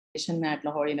at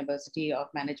Lahore University of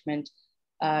Management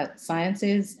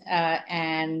Sciences.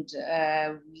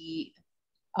 We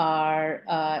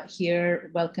are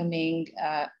here welcoming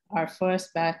our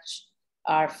first batch,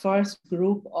 our first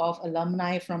group of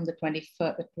alumni from the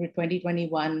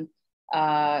 2021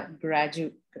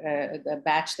 the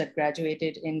batch that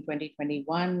graduated in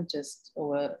 2021, just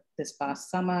over this past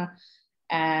summer.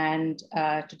 And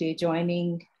today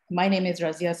joining, my name is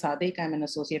Razia Sadiq. I'm an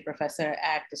associate professor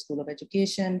at the School of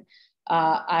Education.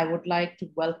 I would like to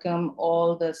welcome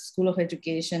all the School of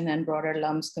Education and broader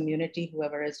LUMS community,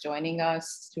 whoever is joining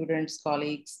us, students,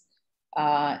 colleagues,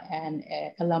 and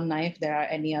alumni, if there are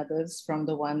any others from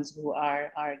the ones who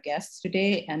are our guests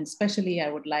today. And especially I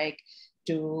would like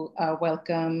to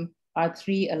welcome our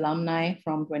three alumni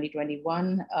from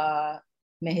 2021,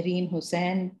 Mehreen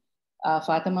Hussain,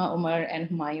 Fatima Umar, and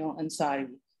Humayun Ansari.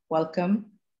 Welcome.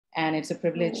 And it's a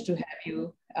privilege to have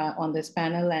you on this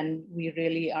panel. And we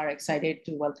really are excited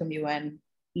to welcome you and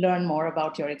learn more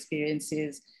about your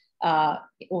experiences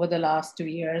over the last 2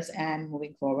 years and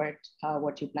moving forward,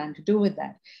 what you plan to do with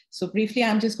that. So briefly,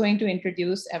 I'm just going to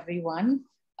introduce everyone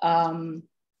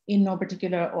in no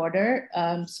particular order.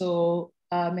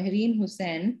 Mehreen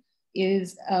Hussain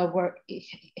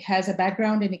has a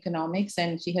background in economics,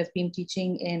 and she has been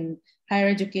teaching in higher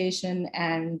education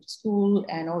and school,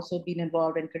 and also been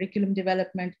involved in curriculum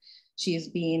development. She's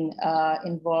been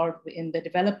involved in the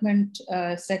development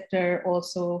sector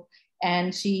also,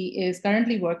 and she is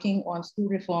currently working on school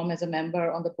reform as a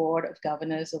member on the board of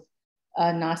governors of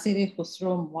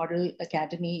Nasir-e-Khusro Model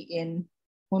Academy in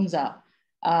Hunza.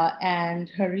 And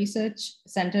her research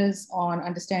centers on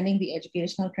understanding the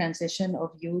educational transition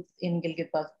of youth in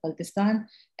Gilgit-Baltistan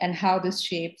and how this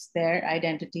shapes their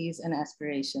identities and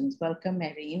aspirations. Welcome,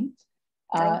 Mehreen.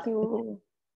 Thank you.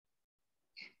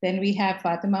 Then we have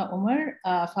Fatima Umar.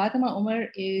 Fatima Umar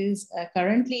is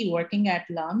currently working at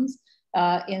LUMS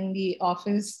in the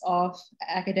Office of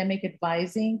Academic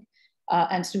Advising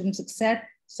and Student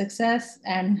Success,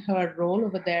 and her role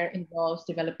over there involves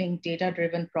developing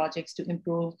data-driven projects to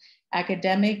improve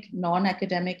academic,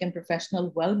 non-academic, and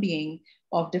professional well-being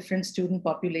of different student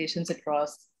populations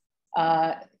across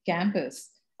campus.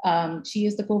 She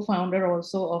is the co-founder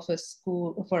also of a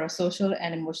school for a social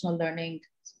and emotional learning,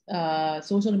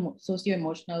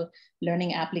 socio-emotional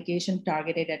learning application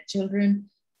targeted at children,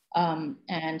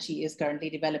 and she is currently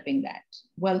developing that.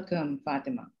 Welcome,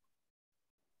 Fatima.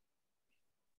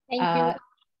 Thank you.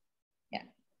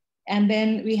 And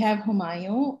then we have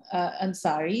Humayun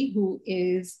Ansari, who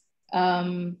is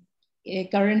currently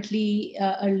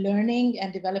a learning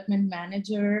and development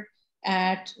manager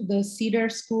at the Cedar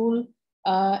School.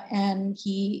 And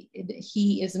he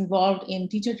is involved in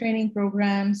teacher training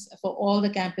programs for all the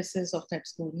campuses of that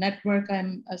school network,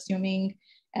 I'm assuming.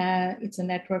 It's a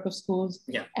network of schools.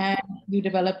 Yeah. And you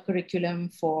develop curriculum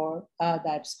for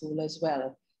that school as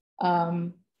well.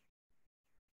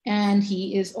 And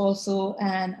he is also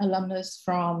an alumnus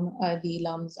from the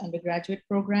LUMS undergraduate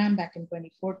program back in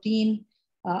 2014.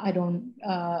 I don't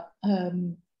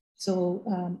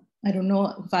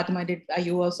know, Fatima, are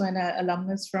you also an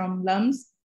alumnus from LUMS?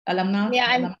 Alumna? Yeah,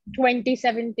 I'm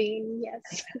 2017,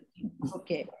 yes.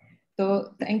 Okay,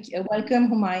 so thank you. Welcome,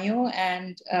 Humayun,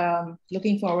 and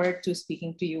looking forward to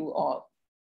speaking to you all.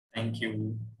 Thank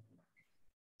you.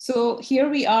 So here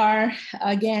we are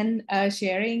again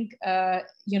sharing,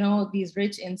 these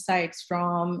rich insights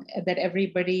from that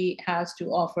everybody has to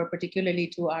offer, particularly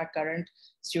to our current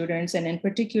students, and in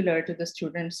particular to the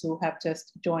students who have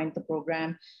just joined the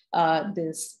program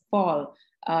this fall.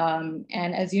 And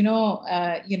as you know,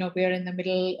 we're in the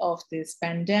middle of this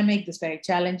pandemic, this very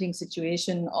challenging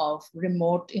situation of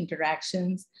remote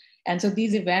interactions. And so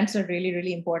these events are really,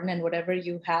 really important, and whatever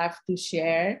you have to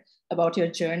share about your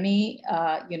journey,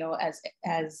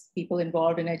 as people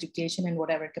involved in education in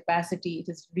whatever capacity, it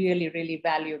is really, really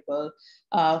valuable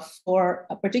for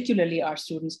particularly our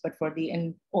students, but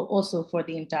also for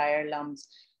the entire LUMS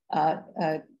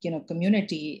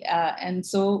community. And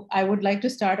so I would like to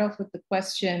start off with the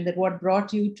question that what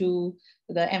brought you to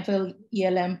the MPhil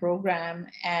ELM program,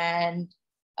 and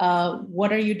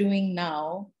what are you doing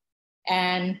now,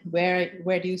 and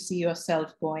where do you see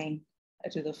yourself going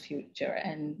to the future?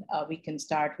 And we can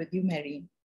start with you, Mehreen.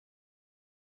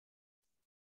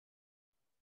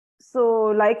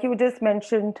 So like you just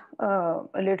mentioned a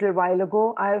little while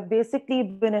ago, I've basically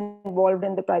been involved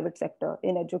in the private sector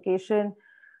in education,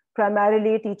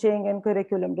 primarily teaching and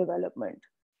curriculum development.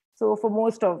 So for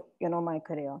most of my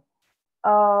career.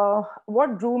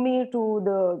 What drew me to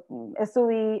the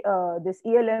SOE, this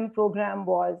ELM program,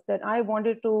 was that I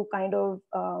wanted to kind of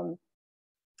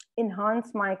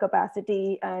enhance my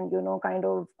capacity and, kind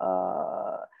of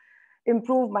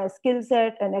improve my skill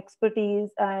set and expertise,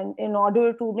 and in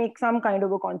order to make some kind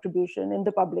of a contribution in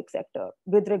the public sector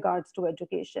with regards to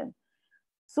education.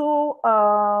 So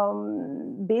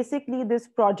basically this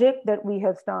project that we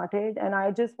have started, and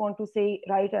I just want to say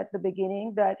right at the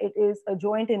beginning that it is a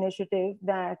joint initiative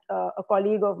that a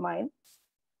colleague of mine,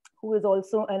 who is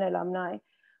also an alumni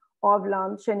of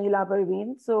LUMS, Shanila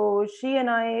Parveen. So she and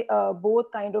I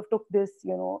both kind of took this,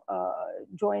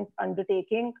 joint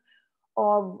undertaking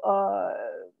of,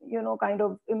 kind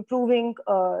of improving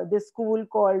this school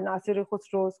called Nasir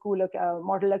Khusro School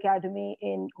Model Academy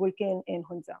in Gulkin in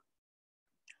Hunza.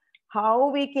 How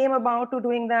we came about to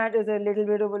doing that is a little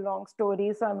bit of a long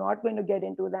story, so I'm not going to get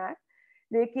into that.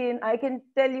 Lekin I can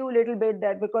tell you a little bit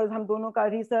that because हम दोनों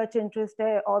का research interest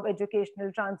है of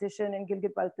educational transition in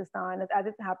Gilgit-Baltistan as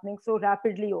it's happening so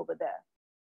rapidly over there.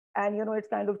 And it's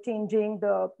kind of changing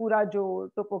the pura jo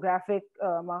topographic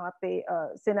वहाँ पे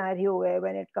scenario है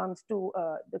when it comes to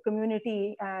the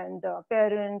community and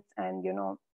parents and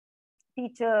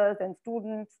teachers and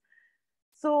students.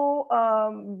 So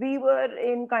we were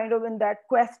in kind of in that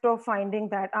quest of finding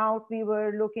that out. We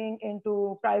were looking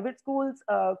into private schools,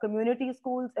 community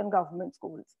schools, and government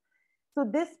schools. So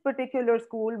this particular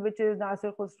school, which is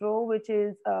Nasir Khusro, which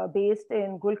is based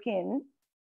in Gulkin,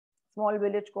 small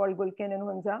village called Gulkin in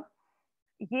Hunza.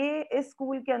 ये इस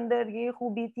school के अंदर ये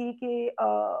खूबी थी कि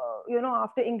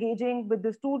after engaging with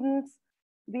the students,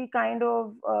 we kind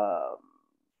of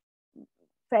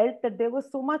felt that there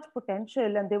was so much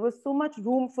potential and there was so much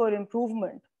room for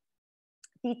improvement.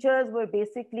 Teachers were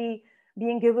basically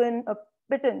being given a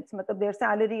pittance, their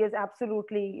salary is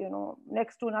absolutely,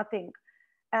 next to nothing.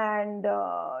 And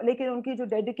लेकिन उनकी जो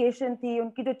dedication थी,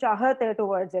 उनकी जो चाहत है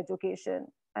towards education,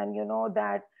 and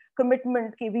that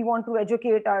commitment कि we want to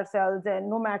educate ourselves and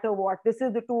no matter what, this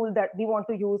is the tool that we want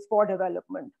to use for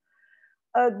development.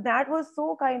 That was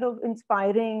so kind of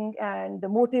inspiring and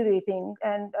motivating,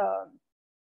 and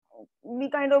we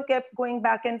kind of kept going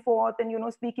back and forth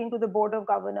and speaking to the board of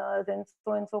governors and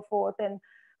so forth, and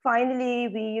finally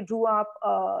we drew up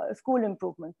a school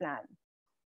improvement plan.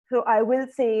 So I will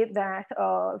say that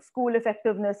school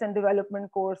effectiveness and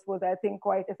development course was, I think,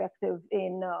 quite effective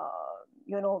in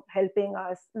helping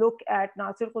us look at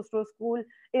Nasir Khusro School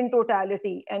in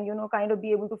totality and kind of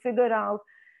be able to figure out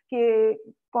कि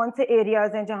कौन से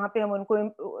areas हैं जहाँ पे हम उनको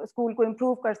school को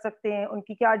improve कर सकते हैं,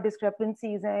 उनकी क्या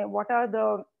discrepancies हैं, what are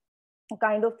the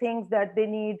kind of things that they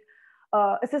need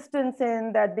assistance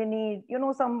in, that they need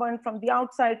someone from the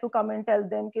outside to come and tell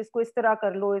them कि इसको इस तरह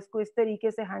कर लो, इसको इस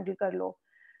तरीके से handle कर लो.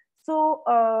 So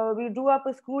we drew up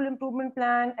a school improvement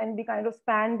plan and we kind of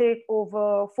spanned it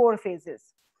over 4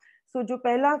 phases. So जो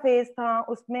पहला phase था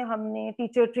उसमें हमने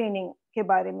teacher training के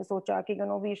बारे में सोचा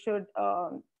कि we should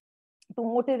to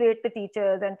motivate the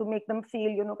teachers and to make them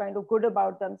feel kind of good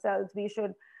about themselves, we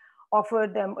should offer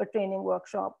them a training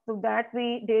workshop. So that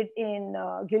we did in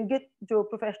Gilgit, जो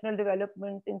professional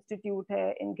development institute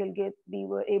hai in Gilgit. We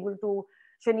were able to,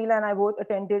 Shanila and I both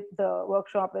attended the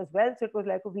workshop as well. So it was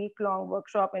like a week-long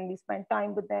workshop and we spent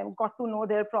time with them, got to know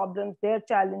their problems, their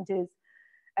challenges,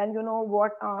 and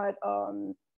what are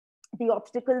the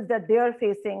obstacles that they are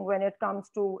facing when it comes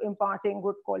to imparting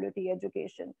good quality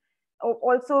education.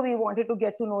 Also, we wanted to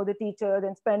get to know the teachers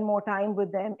and spend more time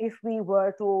with them if we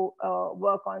were to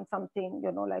work on something,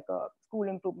 like a school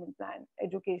improvement plan,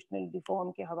 educational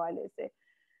reform ke hawale se.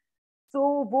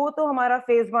 So both of hamara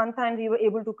phase 1 tha and we were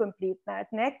able to complete that.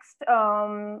 Next,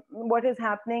 what is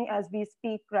happening as we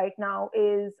speak right now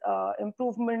is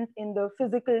improvement in the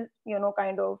physical,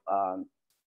 kind of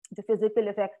the physical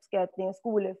effects kehte hain,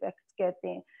 school effects kehte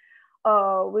hain.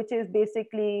 Which is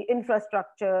basically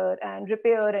infrastructure and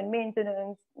repair and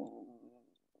maintenance,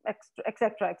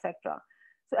 etc., etc.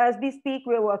 So as we speak,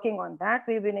 we're working on that.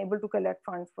 We've been able to collect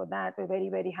funds for that. We're very,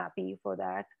 very happy for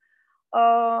that.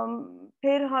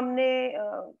 फिर हमने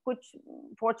कुछ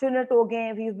fortunate हो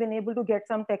गए. We've been able to get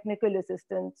some technical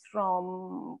assistance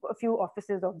from a few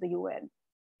offices of the UN.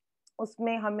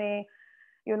 उसमें हमें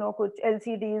कुछ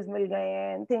LCDs मिल गए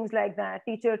हैं and things like that.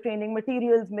 Teacher training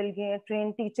materials मिल गए हैं,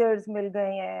 trained teachers मिल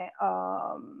गए हैं,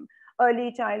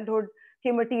 early childhood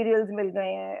के materials मिल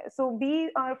गए हैं. So we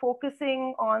are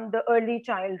focusing on the early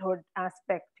childhood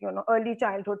aspect, early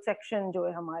childhood section जो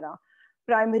है हमारा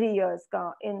primary years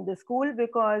का in the school,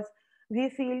 because we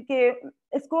feel कि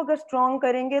इसको अगर strong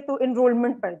करेंगे तो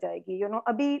enrollment बढ़ जाएगी.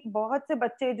 अभी बहुत से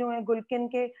बच्चे जो हैं गुलकिन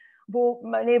के वो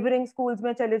neighboring schools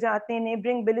में चले जाते हैं,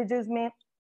 neighboring villages में,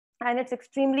 and it's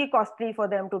extremely costly for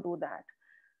them to do that.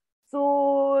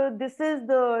 So this is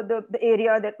the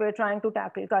area that we're trying to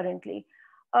tackle currently.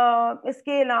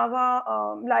 इसके अलावा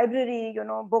library,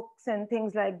 books and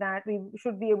things like that, we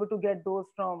should be able to get those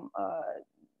from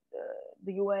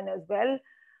the UN as well.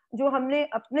 जो हमने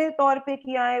अपने तौर पे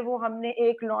किया है वो हमने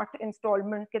एक लॉट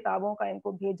इंस्टॉलमेंट किताबों का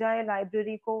इनको भेजा है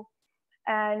लाइब्रेरी को,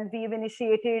 and we've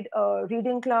initiated a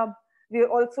reading club. We're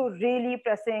also really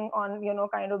pressing on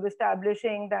kind of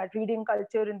establishing that reading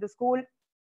culture in the school.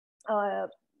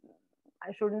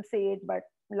 I shouldn't say it, but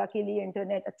luckily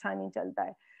internet अच्छा नहीं चलता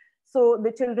है, so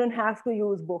the children have to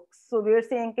use books. So we're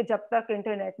saying कि जब तक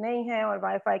internet नहीं है और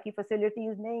Wi-Fi की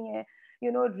facilities नहीं है,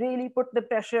 really put the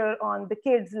pressure on the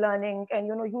kids learning and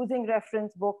using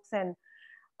reference books and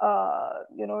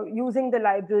using the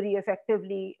library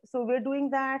effectively. So we're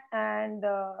doing that, and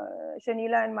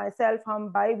Shanila and myself,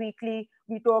 hum bi-weekly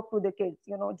we talk to the kids.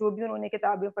 जो भी उन्होंने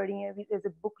किताबें पढ़ी हैं, there's a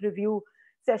book review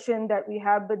session that we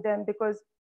have with them, because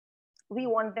we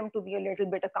want them to be a little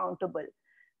bit accountable.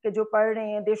 कि जो पढ़ रहे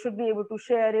हैं, they should be able to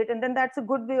share it, and then that's a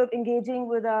good way of engaging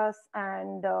with us,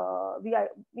 and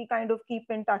we kind of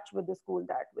keep in touch with the school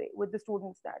that way, with the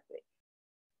students that way.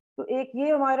 तो एक ये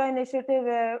हमारा initiative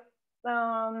है.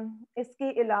 इसके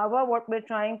अलावा what we're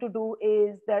trying to do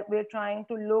is that we're trying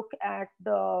to look at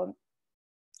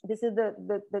this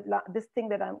thing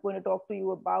that I'm going to talk to you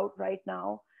about right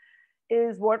now,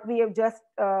 is what we have just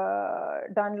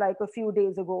done like a few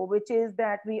days ago, which is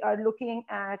that we are looking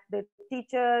at the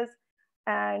teachers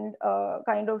and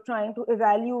kind of trying to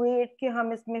evaluate कि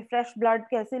हम इसमें fresh blood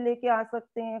कैसे लेके आ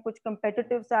सकते हैं, कुछ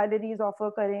competitive salaries offer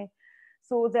करें,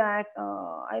 so that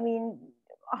I mean,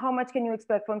 how much can you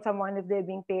expect from someone if they're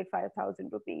being paid 5,000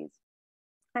 rupees?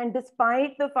 And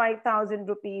despite the 5,000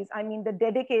 rupees, I mean, the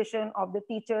dedication of the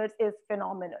teachers is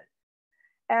phenomenal.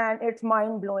 And it's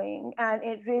mind-blowing, and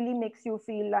it really makes you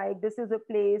feel like this is a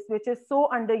place which is so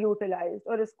underutilized.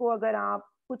 और इसको अगर आप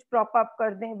कुछ prop up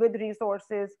कर दें with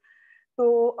resources,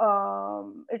 तो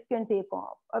it can take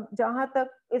off. अब जहाँ तक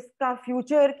इसका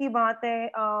future की बात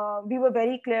है, we were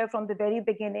very clear from the very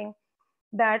beginning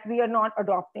that we are not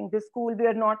adopting this school, we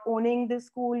are not owning this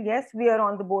school. Yes, we are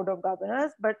on the board of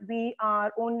governors, but we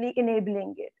are only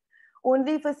enabling it,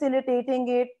 only facilitating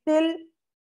it till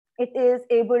it is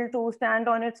able to stand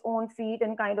on its own feet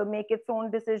and kind of make its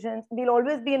own decisions. We'll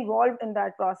always be involved in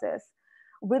that process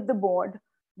with the board,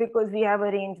 because we have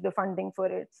arranged the funding for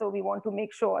it. So we want to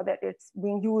make sure that it's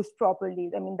being used properly.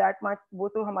 I mean, that much वो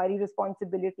तो हमारी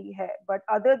responsibility है. But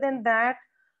other than that,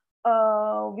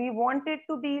 we want it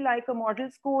to be like a model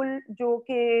school, जो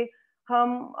कि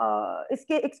हम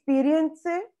इसके experience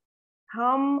से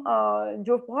हम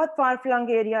जो बहुत far flung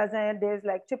areas हैं, there's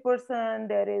like Chipperson,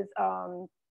 there is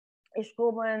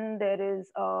Ishkoban, there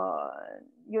is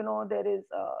there is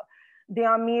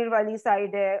Diamir wali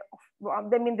side hai.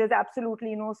 I mean, there's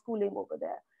absolutely no schooling over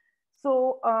there.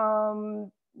 So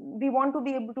we want to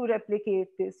be able to replicate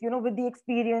this, with the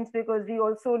experience, because we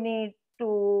also need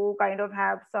to kind of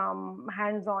have some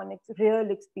hands-on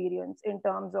real experience in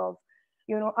terms of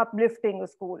uplifting a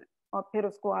school और फिर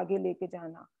उसको आगे लेके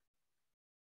जाना.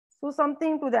 So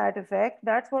something to that effect.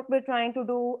 That's what we're trying to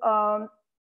do.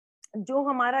 जो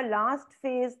हमारा last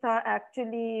phase था,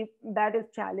 actually that is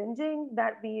challenging,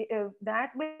 that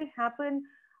will happen.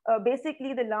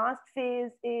 Basically, the last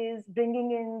phase is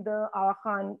bringing in the Aga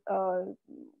Khan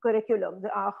curriculum, the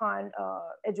Aga Khan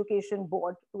education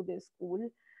board to this school.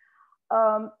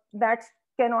 That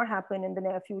cannot happen in the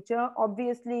near future.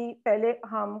 Obviously, पहले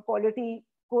हम quality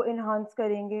को enhance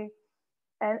करेंगे,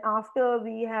 and after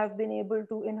we have been able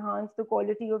to enhance the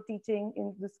quality of teaching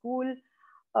in the school,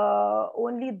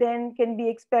 only then can we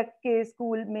expect कि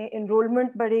school में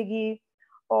enrollment बढ़ेगी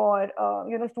और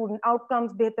student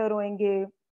outcomes बेहतर होंगे,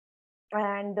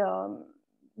 and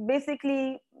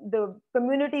basically the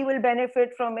community will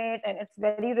benefit from it, and it's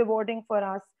very rewarding for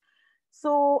us.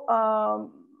 So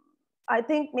I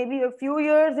think maybe a few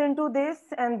years into this,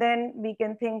 and then we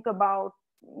can think about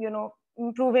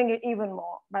improving it even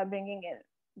more by bringing in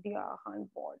the Aga Khan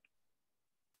board.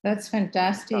 That's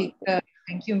fantastic.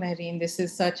 Thank you, Mehreen. This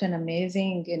is such an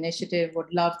amazing initiative.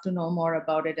 Would love to know more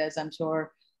about it, as I'm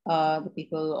sure the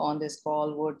people on this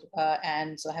call would.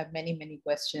 And so I have many, many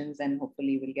questions, and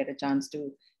hopefully we'll get a chance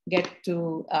to get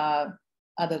to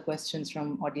other questions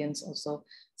from audience also.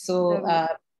 So,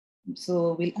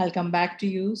 I'll come back to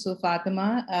you. So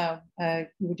Fatima,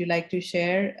 would you like to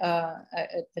share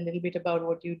a little bit about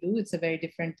what you do? It's a very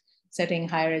different setting,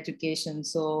 higher education.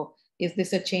 So is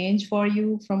this a change for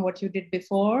you from what you did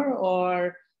before,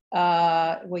 or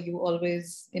were you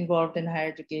always involved in higher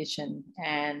education?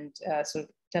 And so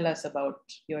tell us about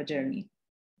your journey.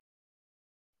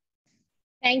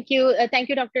 Thank you,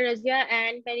 Dr. Razia.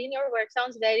 And Marine, your work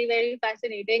sounds very, very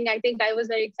fascinating. I think I was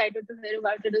very excited to hear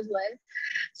about it as well.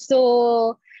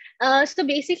 So, so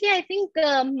basically, I think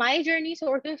my journey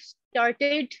sort of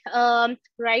started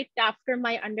right after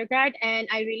my undergrad, and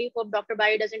I really hope Dr.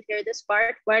 Bai doesn't hear this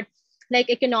part, but like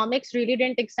economics really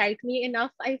didn't excite me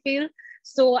enough, I feel.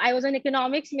 So I was an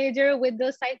economics major with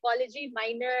the psychology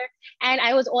minor, and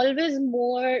I was always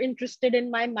more interested in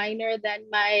my minor than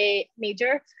my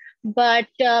major. But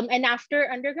and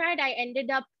after undergrad, I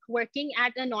ended up working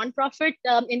at a nonprofit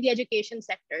in the education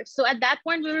sector. So at that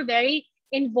point, we were very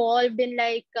involved in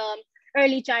like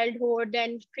early childhood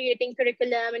and creating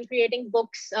curriculum and creating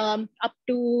books up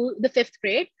to the 5th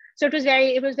grade. So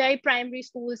it was very primary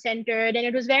school centered, and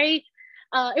it was very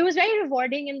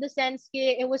rewarding in the sense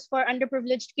that it was for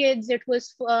underprivileged kids. It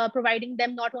was providing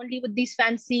them not only with these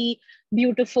fancy,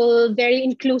 beautiful, very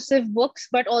inclusive books,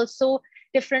 but also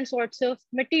different sorts of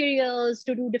materials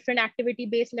to do different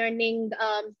activity-based learning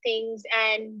things.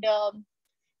 And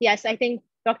yes, I think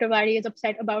Dr. Wari is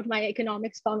upset about my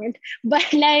economics comment.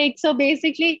 But like, so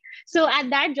basically, so at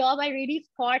that job, I really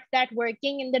thought that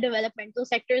working in the developmental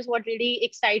sector is what really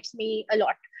excites me a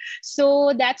lot.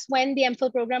 So that's when the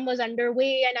MPhil program was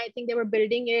underway, and I think they were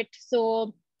building it.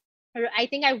 So I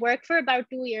think I worked for about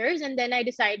 2 years, and then I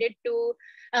decided to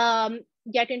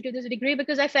get into this degree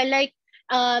because I felt like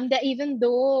that even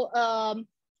though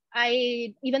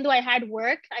I had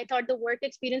work, I thought the work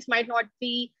experience might not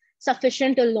be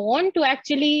sufficient alone to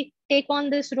actually take on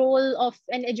this role of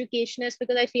an educationist,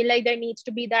 because I feel like there needs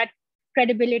to be that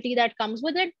credibility that comes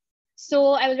with it.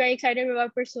 So I was very excited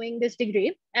about pursuing this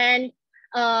degree. And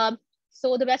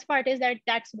so the best part is that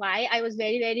that's why I was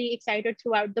very, very excited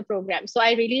throughout the program. So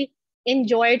I really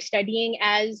enjoyed studying,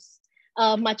 as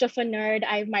much of a nerd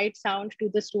I might sound to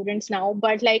the students now,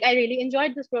 but like I really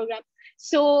enjoyed this program.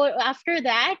 So after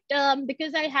that,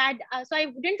 because so I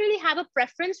didn't really have a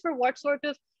preference for what sort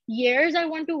of years I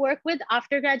want to work with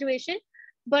after graduation,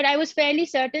 but I was fairly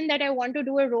certain that I want to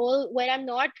do a role where I'm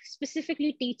not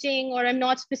specifically teaching, or I'm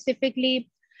not specifically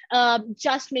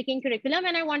just making curriculum.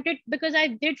 And I wanted, because I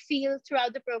did feel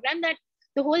throughout the program that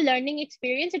the whole learning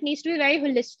experience, it needs to be very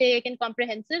holistic and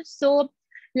comprehensive. So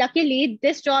luckily,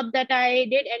 this job that I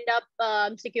did end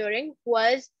up securing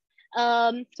was,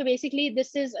 so basically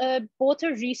this is both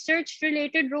a research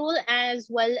related role as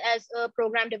well as a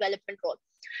program development role.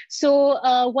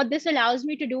 So what this allows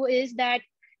me to do is that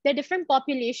there are different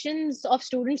populations of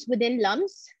students within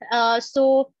LUMS.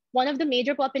 So one of the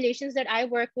major populations that I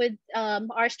work with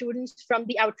are students from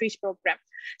the outreach program.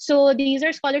 So these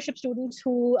are scholarship students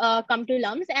who come to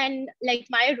LUMS, and like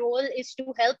my role is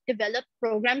to help develop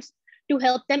programs to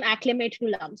help them acclimate to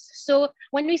LUMS. So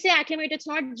when we say acclimate, it's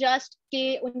not just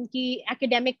कि उनकी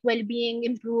academic well-being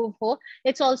improve ho,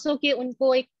 it's also कि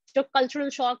उनको एक जो cultural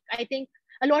shock, I think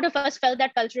a lot of us felt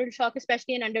that cultural shock,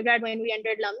 especially in undergrad when we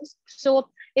entered LUMS. So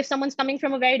if someone's coming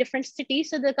from a very different city,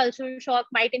 so the cultural shock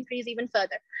might increase even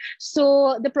further.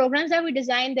 So the programs that we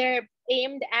designed, they're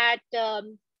aimed at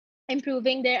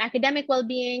improving their academic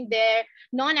well-being, their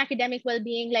non-academic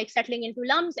well-being, like settling into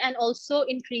LUMS, and also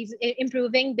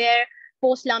improving their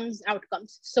post-LUMS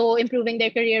outcomes. So improving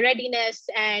their career readiness,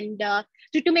 and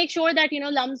to make sure that,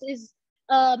 LUMS is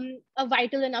a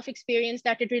vital enough experience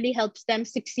that it really helps them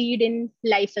succeed in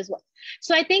life as well.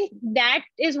 So I think that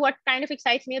is what kind of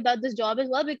excites me about this job as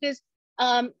well, because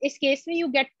is case में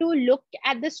you get to look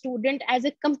at the student as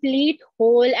a complete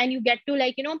whole, and you get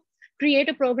to create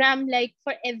a program like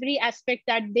for every aspect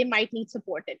that they might need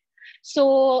supported.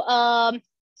 So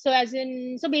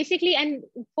so basically, and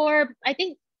for I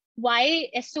think why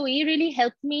SOE really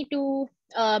helped me to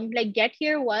get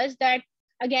here was that,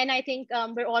 again, I think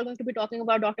we're all going to be talking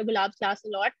about Dr. Gulab's class a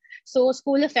lot. So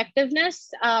school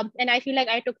effectiveness, and I feel like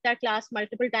I took that class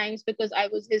multiple times because I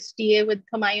was his TA with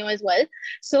Humayun as well.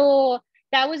 So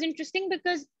that was interesting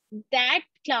because that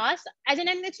class, and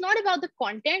it's not about the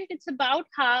content, it's about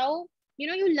how,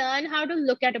 you learn how to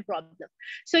look at a problem.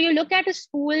 So you look at a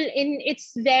school in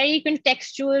its very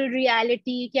contextual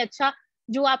reality, कि अच्छा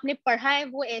जो आपने पढ़ा है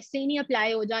वो ऐसे ही नहीं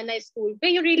apply हो जाना स्कूल पे.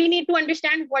 You really need to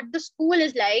understand what the school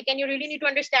is like, and you really need to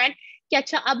understand कि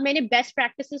अच्छा अब मैंने best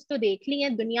practices तो देख ली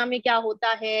हैं, दुनिया में क्या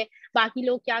होता है, बाकी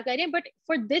लोग क्या कर रहे हैं, but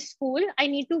for this school I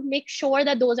need to make sure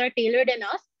that those are tailored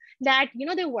enough that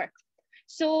they work.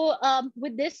 So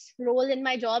with this role in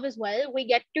my job as well, we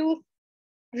get to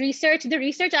research. The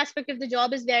research aspect of the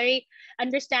job is very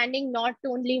understanding not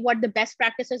only what the best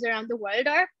practices around the world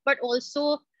are, but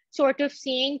also sort of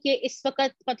seeing कि इस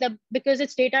वक्त मतलब because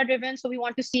it's data driven, so we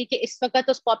want to see कि इस वक्त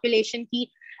उस population की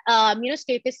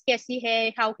status कैसी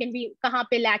है, how can we कहाँ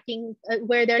पे lacking,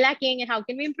 where they're lacking, and how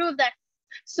can we improve that.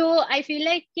 So I feel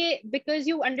like because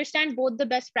you understand both the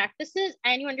best practices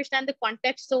and you understand the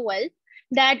context so well,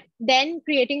 that then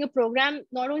creating a program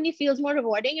not only feels more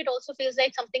rewarding, it also feels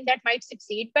like something that might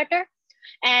succeed better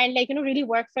and like, really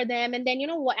work for them. And then,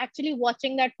 actually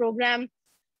watching that program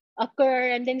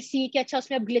occur and then see कि अच्छा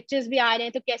उसमें अब glitches भी आ रहे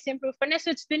हैं तो कैसे improve करना है.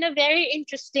 So it's been a very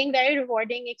interesting, very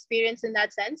rewarding experience in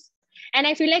that sense. And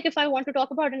I feel like if I want to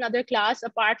talk about another class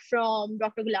apart from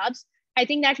Dr. Gulab's, I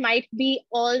think that might be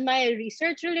all my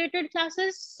research related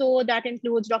classes. So that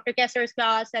includes Dr. Kessler's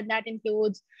class, and that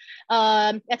includes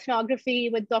ethnography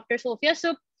with Dr. Sophia.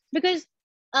 So because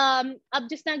अब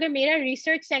जिस तरह अगर मेरा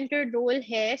research centered role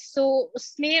है, so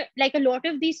उसमें like a lot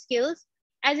of these skills,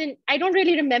 as in I don't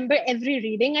really remember every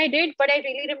reading I did, but I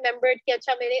really remembered कि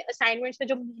अच्छा मेरे assignments में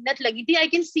जो मेहनत लगी थी, I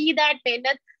can see that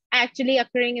मेहनत actually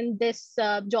occurring in this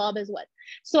job as well.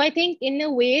 So I think in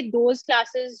a way those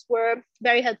classes were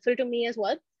very helpful to me as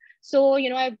well. So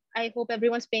I hope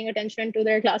everyone's paying attention to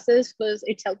their classes because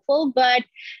it's helpful. But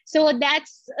so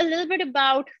that's a little bit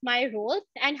about my role,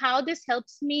 and how this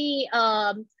helps me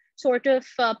sort of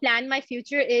plan my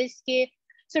future is कि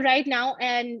so right now,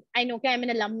 and I know I'm an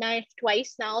alumni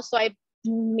twice now, so I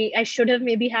should have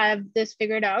maybe have this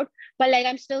figured out, but like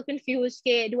I'm still confused.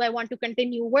 Okay, do I want to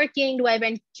continue working? Do I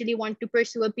eventually want to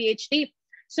pursue a PhD?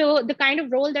 So the kind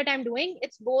of role that I'm doing,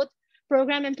 it's both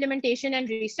program implementation and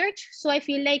research. So I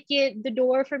feel like the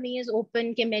door for me is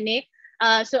open.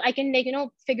 So I can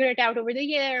figure it out over the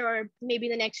year or maybe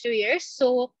the next 2 years.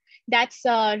 So that's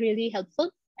really helpful.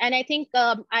 And I think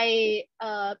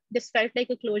this felt like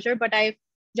a closure, but I've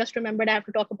just remembered I have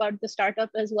to talk about the startup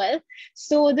as well.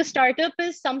 So the startup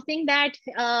is something that,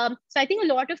 so I think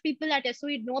a lot of people at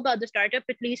SOE know about the startup,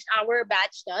 at least our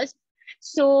batch does.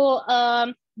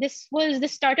 So this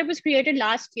startup was created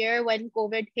last year when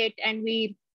COVID hit, and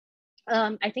we,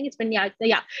 I think it's been,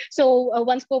 yeah. So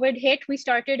once COVID hit, we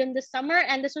started in the summer,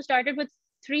 and this was started with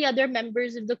 3 other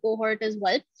members of the cohort as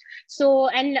well. So,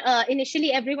 and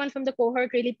initially everyone from the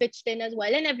cohort really pitched in as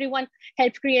well, and everyone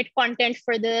helped create content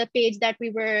for the page that we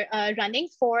were running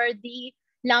for the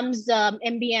LUMS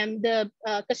MBM, the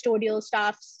custodial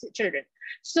staff's children.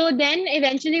 So then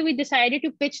eventually we decided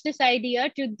to pitch this idea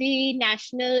to the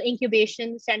National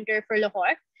Incubation Center for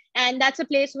Lahore. And that's a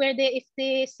place where if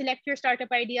they select your startup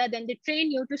idea, then they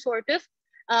train you to sort of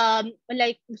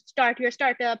like start your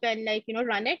startup and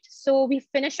run it. So we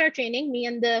finished our training, me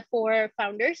and the 4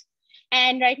 founders.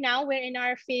 And right now we're in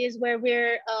our phase where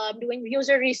we're doing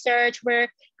user research. We're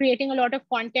creating a lot of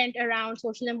content around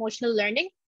social emotional learning.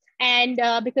 And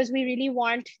because we really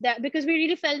want that, because we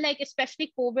really felt like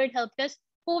especially COVID helped us.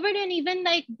 COVID and even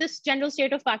like this general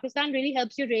state of Pakistan really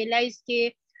helps you realize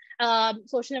that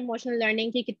social emotional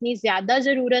learning की कितनी ज़्यादा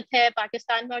ज़रूरत है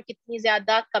पाकिस्तान में और कितनी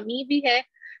ज़्यादा कमी भी है.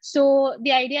 So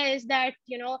the idea is that,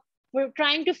 we're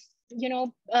trying to,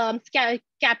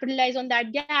 capitalize on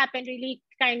that gap and really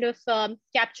kind of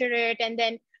capture it, and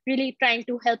then really trying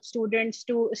to help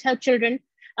children.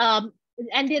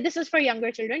 And this is for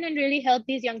younger children, and really help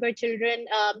these younger children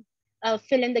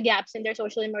fill in the gaps in their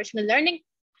social emotional learning.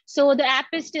 So the app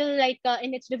is still like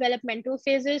in its developmental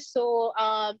phases. So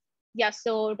yeah,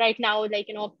 so right now,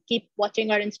 keep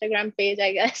watching our Instagram page,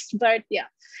 I guess. But yeah.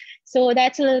 So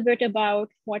that's a little bit about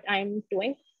what I'm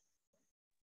doing.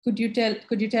 Could you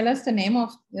tell us the name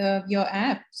of your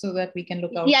app so that we can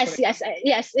look out? Yes.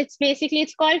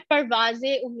 It's called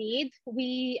Parwaze Umeed.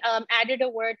 We added a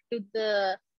word to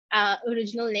the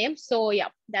original name. So yeah,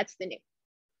 that's the name.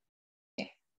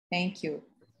 Okay. Thank you.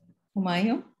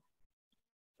 Humayun?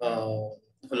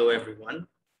 Hello everyone.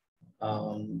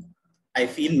 I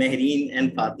feel Mehreen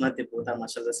and Fatma, they both are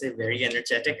mashallah say very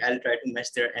energetic. I'll try to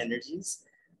match their energies.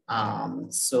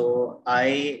 So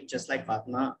I, just like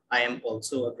Fatma, I am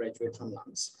also a graduate from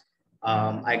LUMS.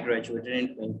 I graduated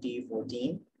in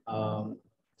 2014.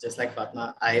 Just like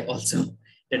Fatma, I also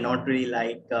did not really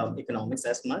like economics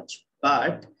as much,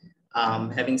 but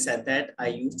having said that, I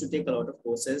used to take a lot of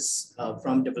courses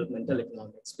from developmental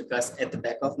economics, because at the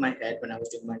back of my head, when I was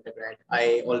doing my undergrad,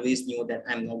 I always knew that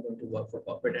I'm not going to work for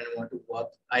corporate, and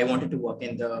I wanted to work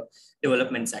in the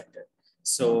development sector.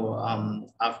 So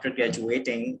after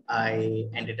graduating, I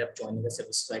ended up joining a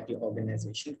civil society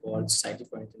organization called Society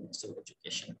for International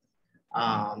Education.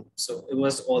 So it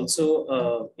was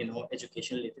also a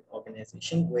education related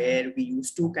organization where we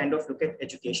used to kind of look at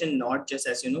education not just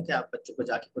as कि आप बच्चों को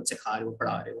जाके खुद सिखा रहे हो,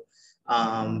 पढ़ा रहे हो,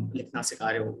 लिखना सिखा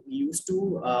रहे हो. We used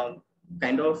to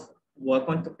kind of work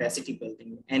on capacity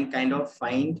building and kind of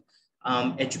find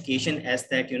education as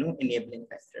that enabling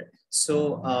factor.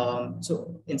 So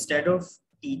so instead of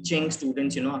teaching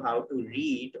students how to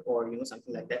read or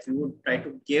something like that, we would try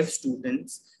to give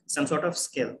students some sort of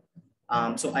skill.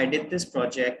 So I did this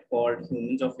project called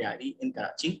Humans of Yari in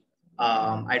Karachi.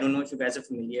 I don't know if you guys are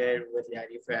familiar with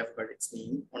Yari, if you have heard its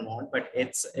name or not, but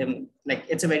it's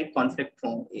it's a very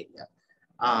conflict-prone area.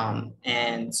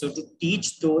 And so to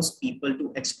teach those people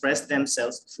to express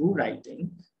themselves through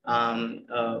writing,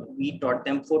 we taught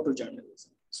them photojournalism.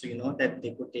 So, that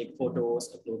they could take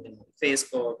photos, upload them on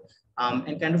Facebook,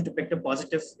 and kind of depict a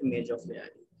positive image of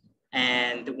reality.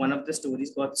 And one of the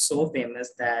stories got so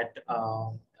famous that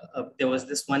there was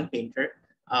this one painter,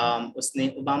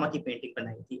 उसने Obama की painting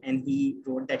बनाई थी, and he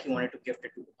wrote that he wanted to gift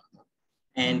it to Obama.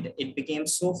 And it became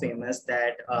so famous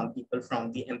that people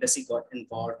from the embassy got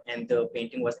involved, and the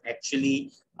painting was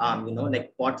actually,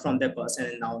 bought from the person,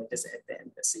 and now it is at the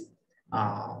embassy.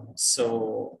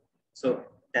 So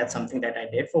that's something that I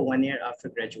did for 1 year after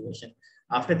graduation.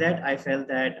 After that, I felt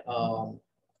that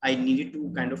I needed to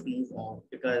kind of move on,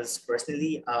 because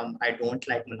personally, I don't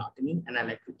like monotony and I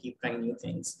like to keep trying new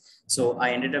things. So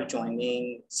I ended up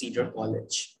joining Cedar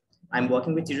College. I'm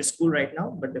working with Cedar School right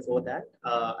now, but before that,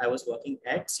 I was working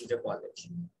at Cedar College.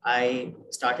 I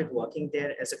started working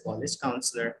there as a college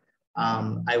counselor.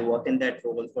 I worked in that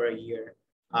role for a year.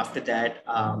 After that,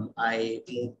 I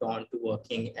moved on to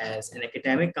working as an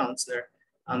academic counselor.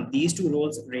 These two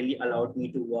roles really allowed me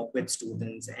to work with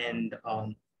students and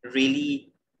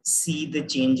really see the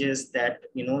changes that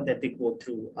that they go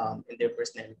through in their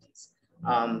personalities.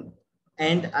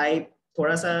 And I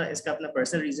थोड़ा सा इसका अपना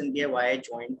personal reason भी है why I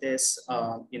joined this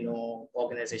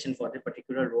organization for the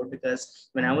particular role, because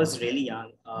when I was really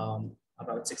young,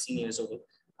 about 16 years old,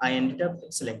 I ended up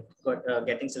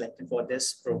getting selected for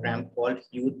this program called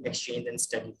Youth Exchange and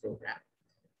Study Program.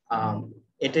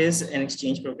 It is an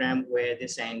exchange program where they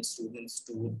send students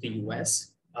to the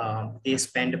US. They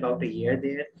spend about a year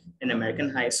there in American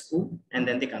high school, and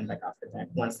then they come back after that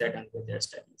once they're done with their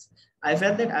studies. I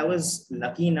felt that I was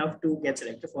lucky enough to get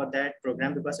selected for that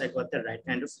program because I got the right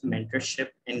kind of mentorship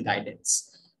and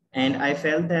guidance. And I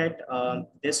felt that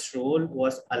this role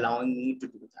was allowing me to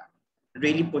do that.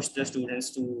 Really push the students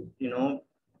to,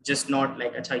 just not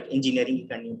like engineering.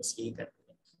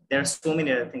 There are so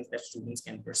many other things that students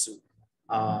can pursue.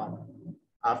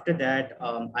 After that,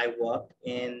 I worked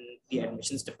in the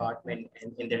admissions department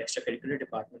and in their extracurricular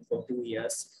department for 2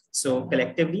 years. So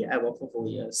collectively, I worked for 4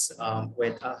 years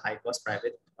with a high-cost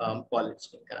private college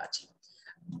in Karachi.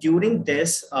 During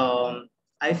this,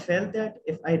 I felt that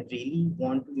if I really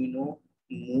want to,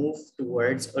 move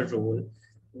towards a role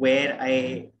where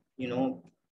I,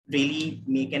 really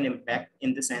make an impact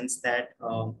in the sense that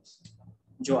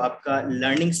जो आपका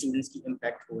learning students की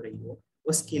impact हो रही हो,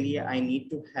 उसके लिए I need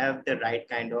to have the right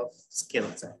kind of skill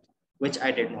set, which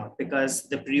I did not, because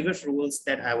the previous roles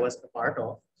that I was a part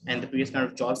of and the previous kind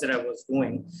of jobs that I was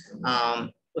doing,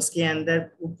 उसके अंदर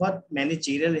बहुत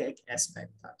managerial एक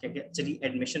aspect था, क्योंकि चलिए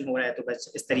admission हो रहा है तो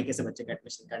बस इस तरीके से बच्चे का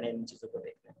admission करने इन चीजों को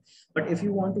देखना है. But if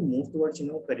you want to move towards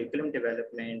curriculum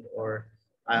development or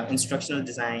instructional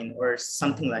design or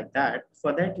something like that,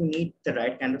 for that you need the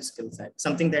right kind of skill set,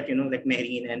 something that like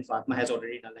Mehreen and Fatma has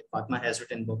already done. Like Fatma has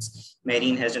written books,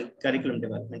 Mehreen has done curriculum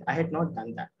development. I had not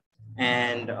done that.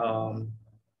 And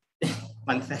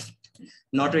fun fact,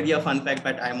 not really a fun fact,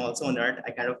 but I'm also a nerd.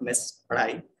 I kind of miss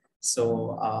padhai.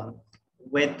 So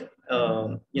with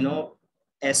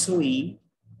SOE,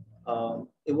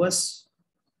 it was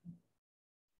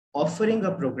offering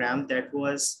a program that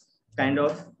was kind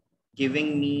of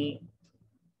giving me,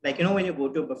 like, when you go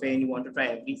to a buffet and you want to try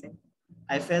everything,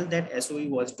 I felt that SOE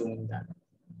was doing that.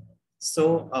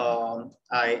 So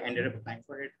I ended up applying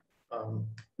for it.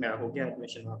 मेरा हो गया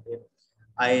admission वहाँ पे.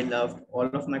 I loved all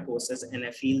of my courses, and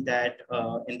I feel that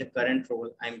in the current role,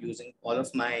 I'm using all of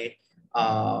my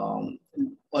all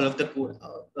of the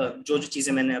जो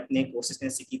चीजें मैंने अपने courses में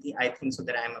सीखी थी, I think so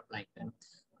that I'm applying them.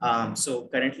 So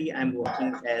currently, I'm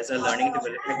working as a learning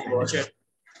development manager.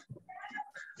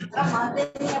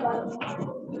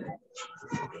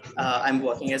 I'm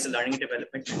working as a learning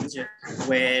development manager,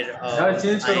 where I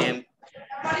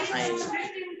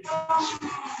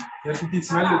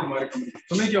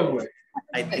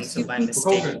think so by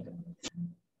mistake.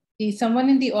 Someone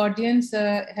in the audience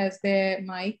has their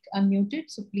mic unmuted,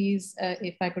 so please,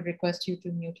 if I could request you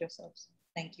to mute yourselves.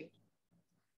 Thank you.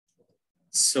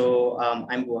 So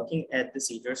I'm working at the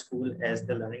Cedar School as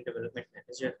the learning development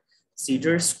manager.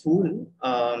 Cedar School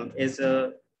is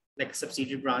a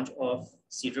subsidiary branch of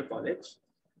Cedar College.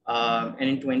 And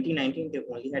in 2019, they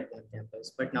only had 1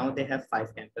 campus, but now they have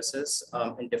 5 campuses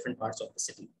in different parts of the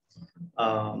city.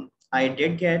 I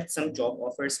did get some job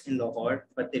offers in Lahore,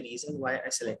 but the reason why I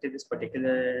selected this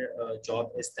particular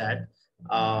job is that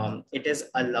it is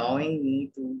allowing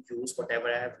me to use whatever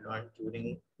I have learned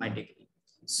during my degree.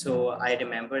 So I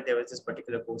remember there was this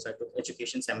particular course I took,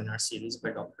 Education Seminar Series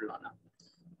by Dr. Lana.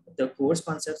 The course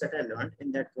concepts that I learned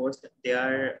in that course, they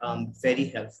are very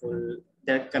helpful.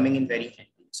 They're coming in very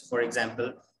handy. So for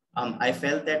example, I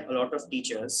felt that a lot of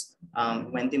teachers,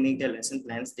 when they make their lesson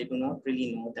plans, they do not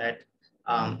really know that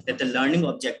that the learning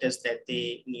objectives that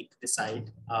they need to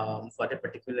decide for a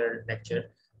particular lecture,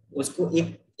 उसको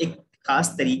एक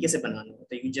खास तरीके से बनाना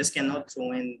होता है. You just cannot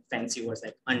throw in fancy words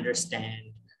like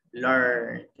understand,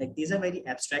 learn. Like these are very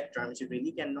abstract terms. You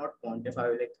really cannot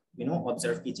quantify, like, you know,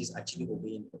 observe ki cheez actually ho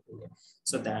gayi nahi ho gayi.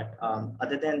 So that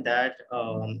other than that,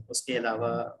 uske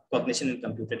alawa cognition and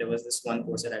computer, there was this one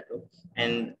course that I took,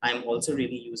 and I'm also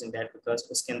really using that because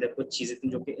uske andar kuch cheezein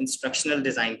थी जो कि instructional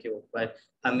design के ऊपर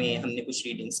हमने कुछ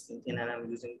readings की थी, and I'm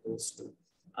using those too.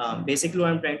 Basically what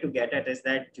I'm trying to get at is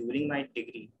that during my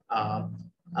degree,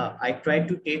 I tried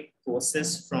to take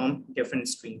courses from different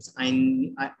streams.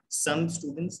 Some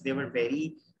students, they were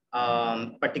very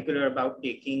particular about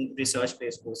taking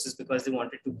research-based courses because they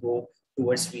wanted to go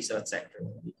towards research sector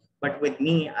only. But with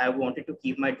me, I wanted to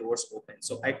keep my doors open.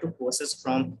 So I took courses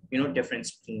from, you know, different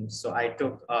streams. So I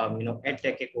took, you know,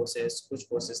 EdTech courses, कुछ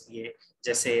courses लिए,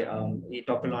 जैसे ये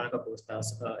Dr. Lana का course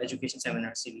था, Education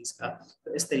Seminar Series का.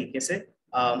 तो इस तरीके से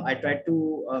I tried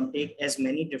to take as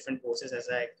many different courses as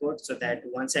I could, so that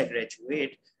once I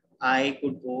graduate, I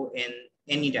could go in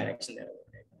any direction that I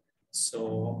wanted.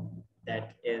 So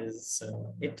that is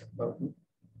it about me.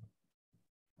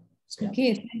 So, yeah.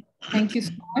 Okay, thank you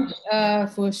so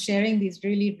much for sharing these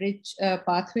really rich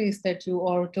pathways that you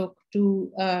all took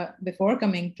to before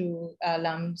coming to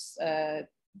LUMS, the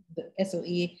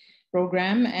SOE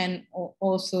program, and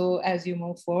also as you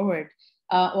move forward.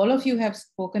 All of you have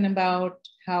spoken about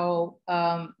how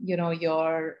you know,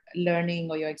 your learning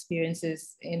or your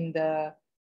experiences in the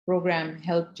program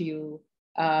helped you.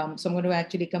 So I'm going to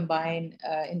actually combine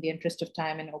in the interest of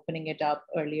time and opening it up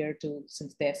earlier to,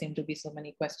 since there seem to be so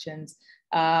many questions.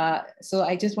 So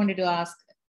I just wanted to ask,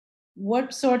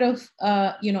 what sort of,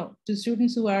 you know, to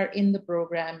students who are in the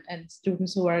program and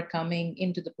students who are coming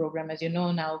into the program, as you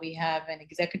know, now we have an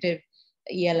executive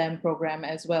ELM program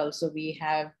as well. So we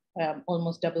have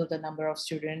almost double the number of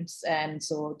students. And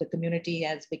so the community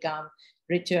has become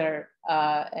richer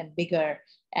and bigger.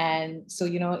 And so,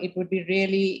 you know, it would be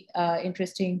really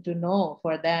interesting to know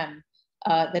for them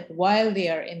that while they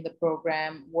are in the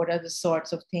program, what are the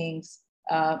sorts of things,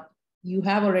 you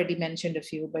have already mentioned a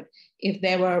few, but if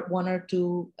there were one or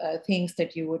two things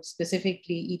that you would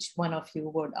specifically, each one of you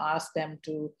would ask them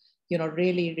to, you know,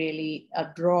 really, really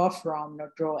draw from,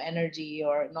 or draw energy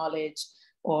or knowledge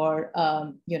or,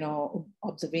 you know,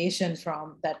 observation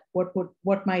from that,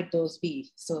 what might those be?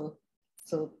 So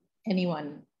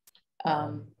anyone?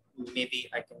 Maybe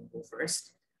I can go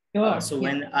first. Sure. So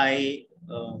when I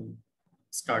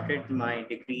started my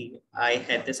degree, I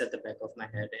had this at the back of my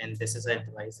head, and this is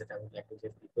advice that I would like to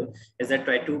give people, is that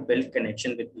try to build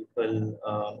connection with people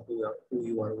who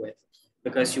you are with,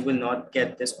 because you will not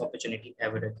get this opportunity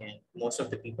ever again. Most of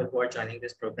the people who are joining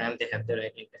this program, they have the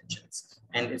right intentions,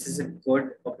 and this is a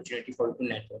good opportunity for you to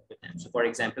network with them. So for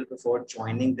example, before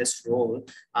joining this role,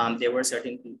 there were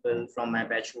certain people from my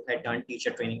batch who had done teacher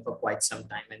training for quite some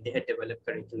time, and they had developed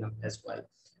curriculum as well.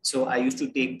 So I used to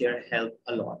take their help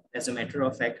a lot. As a matter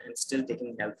of fact, I'm still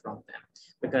taking help from them,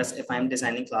 because if I'm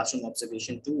designing classroom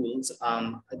observation tools,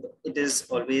 it is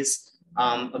always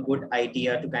a good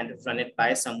idea to kind of run it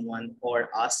by someone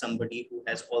or ask somebody who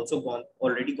has also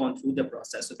already gone through the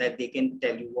process, so that they can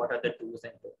tell you what are the do's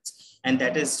and don'ts. And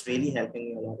that is really helping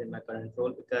me a lot in my current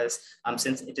role, because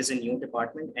since it is a new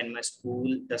department and my school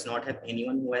does not have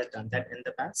anyone who has done that in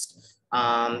the past,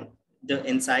 the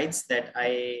insights that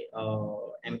I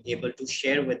am able to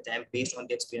share with them based on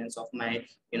the experience of my,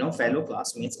 you know, fellow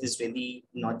classmates is really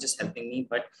not just helping me,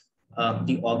 but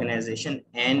the organization,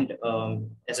 and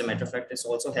as a matter of fact, it's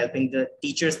also helping the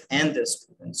teachers and the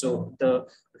students. So the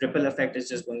ripple effect is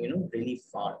just going, you know, really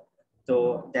far.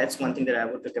 So that's one thing that I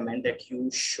would recommend, that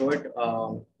you should,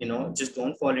 you know, just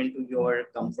don't fall into your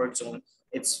comfort zone.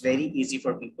 It's very easy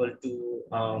for people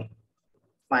to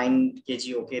find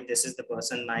KG, okay, this is the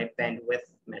person my bandwidth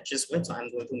matches with, so I'm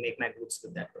going to make my groups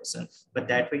with that person. But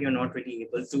that way you're not really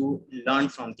able to learn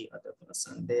from the other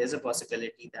person. There is a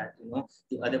possibility that, you know,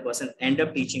 the other person end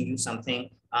up teaching you something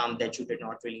that you did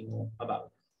not really know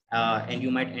about. And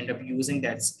you might end up using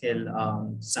that skill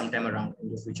sometime around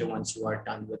in the future once you are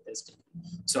done with this degree.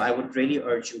 So I would really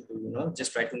urge you to, you know,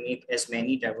 just try to make as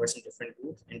many diverse and different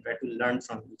groups and try to learn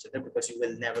from each other, because you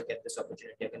will never get this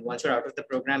opportunity again. Once you're out of the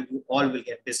program, you all will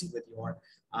get busy with your,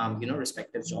 you know,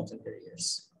 respective jobs and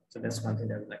careers. So that's one thing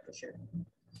that I would like to share.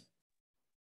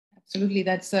 Absolutely.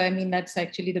 That's, I mean, that's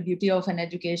actually the beauty of an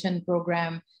education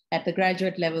program at the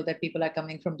graduate level, that people are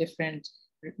coming from different,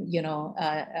 you know,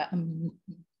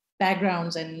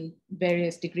 backgrounds and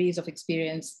various degrees of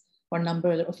experience or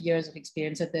number of years of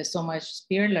experience, that there's so much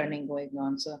peer learning going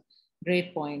on. So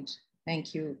great point.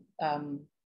 Thank you.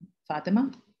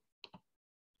 Fatima?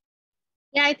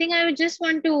 Yeah, I think I would just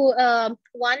want to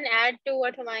one add to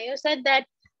what Humayun said, that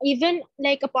even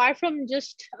like apart from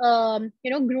just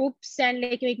groups and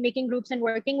like making groups and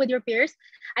working with your peers,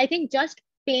 I think just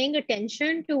paying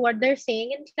attention to what they're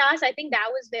saying in class, I think that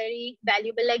was very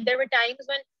valuable. Like there were times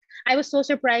when I was so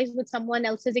surprised with someone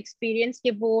else's experience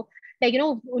कि वो like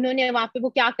उन्होंने वहाँ पे वो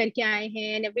क्या करके आए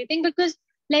हैं and everything, because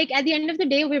like at the end of the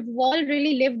day we've all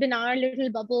really lived in our little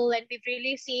bubble and we've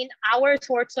really seen our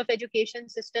sorts of education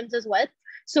systems as well.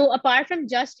 So apart from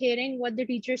just hearing what the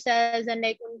teacher says and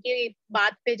like unki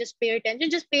baat pe just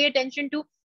pay attention to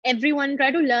everyone,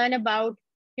 try to learn about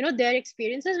their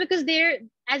experiences, because they're,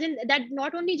 as in that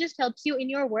not only just helps you in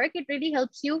your work, it really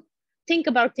helps you think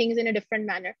about things in a different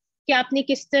manner. कि आपने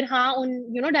किस तरह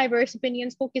उन diverse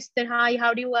opinions को किस तरह,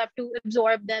 how do you have to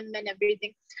absorb them and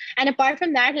everything. And apart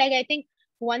from that, like I think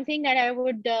one thing that I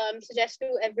would suggest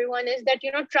to everyone is that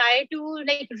try to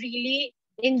like really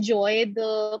enjoy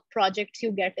the projects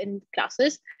you get in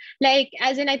classes. Like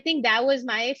as in I think that was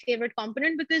my favorite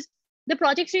component, because the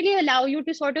projects really allow you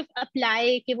to sort of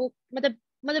apply कि वो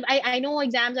I know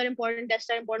exams are important, tests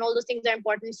are important, all those things are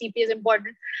important, CP is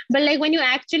important, but like when you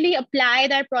actually apply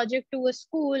that project to a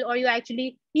school, or you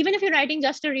actually, even if you're writing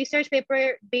just a research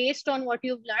paper based on what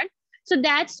you've learned, so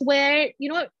that's where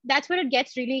that's where it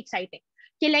gets really exciting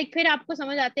कि like फिर आपको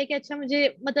समझ आता है कि अच्छा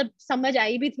मुझे मतलब समझ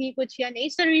आई भी थी कुछ या नहीं.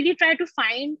 So really try to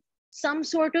find some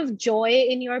sort of joy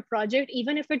in your project,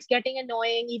 even if it's getting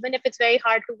annoying, even if it's very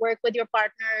hard to work with your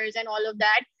partners and all of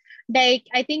that. Like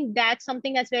I think that's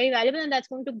something that's very valuable, and that's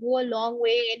going to go a long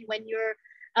way in when you're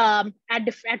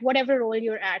at whatever role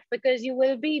you're at, because you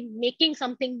will be making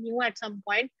something new at some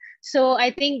point. So I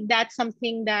think that's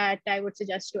something that I would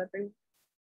suggest to everyone.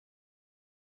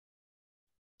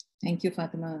 Thank you,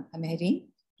 Fatima. Mehreen?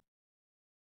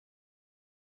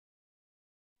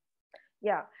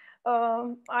 Yeah,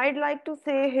 I'd like to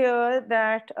say here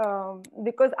that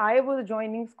because I was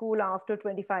joining school after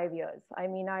 25 years. I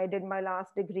mean, I did my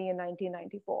last degree in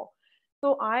 1994.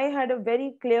 So I had a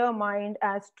very clear mind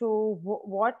as to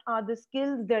what are the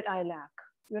skills that I lack,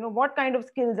 what kind of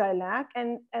skills I lack,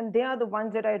 and they are the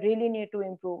ones that I really need to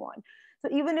improve on.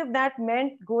 So even if that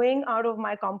meant going out of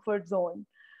my comfort zone,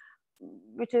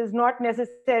 which is not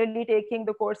necessarily taking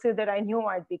the courses that I knew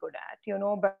I'd be good at,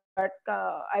 but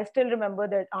I still remember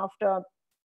that after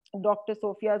Dr.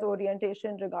 Sophia's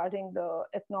orientation regarding the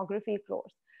ethnography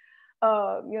course,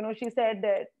 she said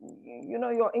that,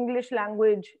 your English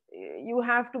language, you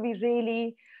have to be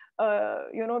really,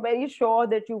 very sure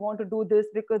that you want to do this,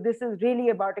 because this is really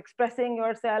about expressing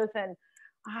yourself. And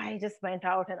I just went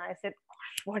out and I said,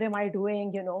 gosh, what am I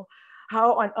doing?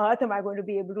 How on earth am I going to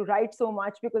be able to write so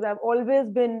much? Because I've always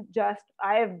been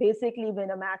I have basically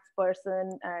been a maths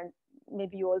person. And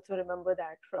maybe you also remember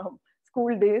that from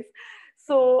school days.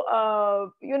 So,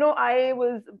 I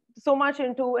was so much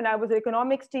into, and I was an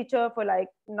economics teacher for like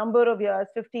number of years,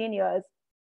 15 years.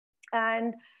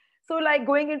 And so like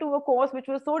going into a course which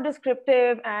was so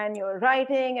descriptive, and you're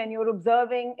writing and you're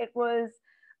observing, it was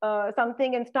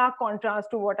something in stark contrast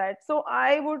to so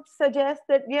I would suggest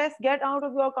that yes, get out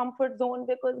of your comfort zone,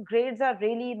 because grades are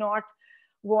really not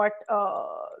what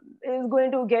is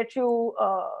going to get you.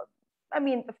 I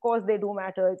mean, of course they do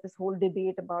matter. It's this whole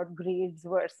debate about grades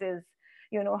versus,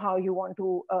 how you want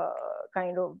to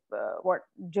what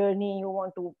journey you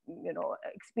want to,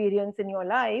 experience in your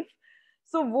life.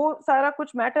 So वो सारा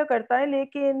कुछ matter करता है,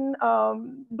 लेकिन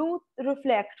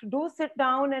do sit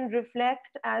down and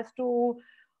reflect as to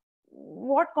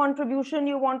what contribution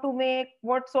you want to make,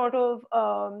 what sort of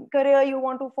career you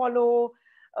want to follow,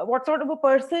 what sort of a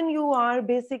person you are,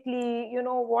 basically,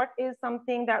 what is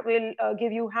something that will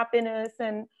give you happiness,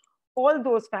 and all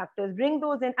those factors, bring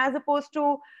those in, as opposed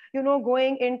to,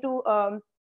 going into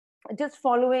just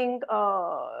following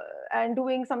and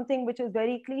doing something which is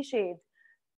very cliched,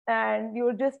 and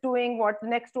you're just doing what the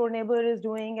next door neighbor is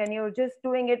doing, and you're just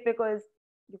doing it because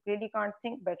you really can't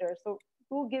think better. So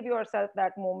to give yourself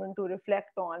that moment to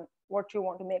reflect on what you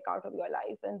want to make out of your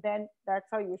life, and then that's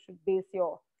how you should base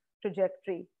your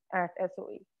trajectory at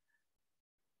SOE.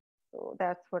 So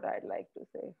that's what I'd like to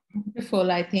say.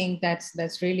 Wonderful. I think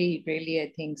that's really, really,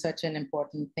 I think, such an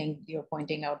important thing you're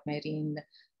pointing out, Mehreen,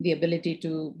 the ability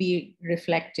to be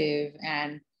reflective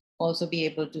and also be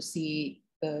able to see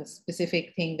the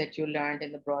specific thing that you learned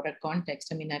in the broader context.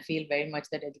 I mean, I feel very much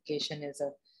that education is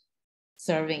a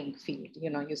serving field.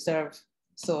 You serve,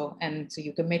 so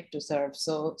you commit to serve.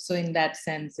 So in that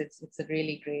sense, it's a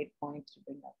really great point to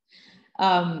bring up.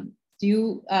 Do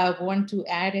you want to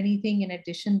add anything in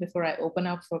addition before I open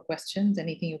up for questions?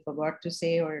 Anything you forgot to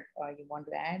say or you want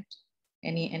to add?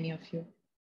 Any of you?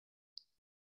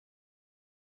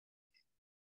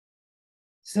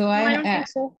 So I don't think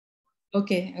so.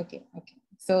 Okay.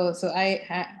 So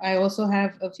I also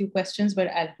have a few questions, but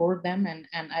I'll hold them and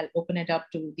I'll open it up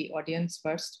to the audience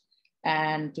first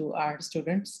and to our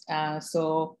students.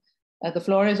 The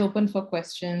floor is open for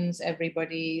questions,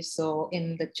 everybody. So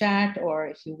in the chat, or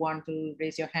if you want to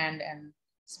raise your hand and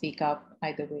speak up,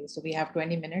 either way. So we have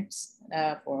 20 minutes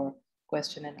for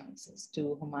question and answers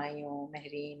to Humayun,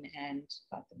 Mehreen, and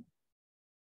Fatima.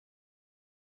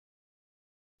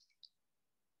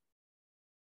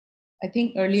 I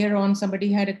think earlier on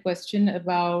somebody had a question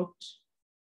about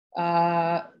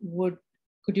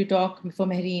could you talk for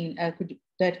Mehreen?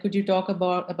 Could you talk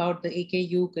about the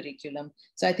AKU curriculum?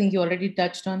 So I think you already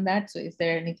touched on that. So is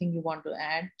there anything you want to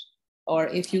add, or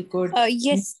if you could?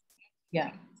 Yes.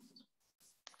 Yeah.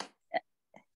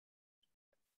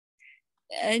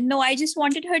 No, I just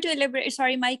wanted her to elaborate.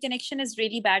 Sorry, my connection is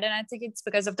really bad and I think it's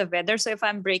because of the weather. So if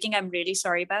I'm breaking, I'm really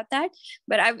sorry about that.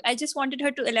 But I just wanted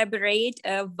her to elaborate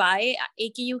why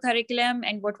AKU curriculum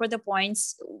and what were the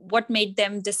points, what made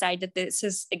them decide that this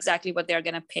is exactly what they're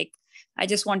going to pick. I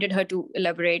just wanted her to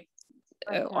elaborate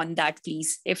on that,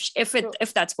 please.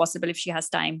 If that's possible, if she has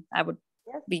time, I would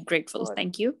be grateful. Sure.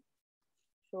 Thank you.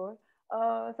 Sure.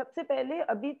 सबसे पहले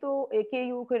अभी तो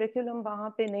AKU curriculum वहाँ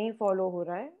पे नहीं follow हो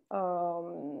रहा है.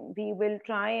 We will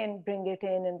try and bring it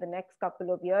in the next couple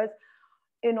of years.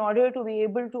 In order to be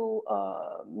able to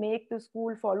make the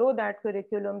school follow that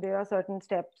curriculum, there are certain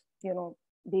steps,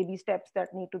 baby steps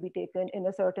that need to be taken in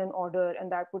a certain order, and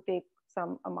that would take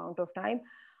some amount of time.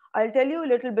 I'll tell you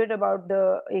a little bit about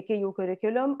the AKU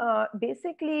curriculum.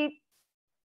 Basically,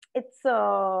 it's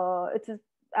an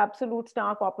absolute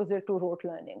stark opposite to rote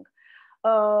learning.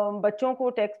 बच्चों को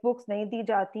text books नहीं दी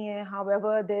जाती हैं.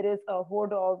 However, there is a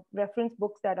horde of reference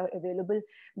books that are available.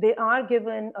 They are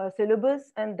given a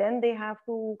syllabus and then they have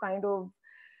to kind of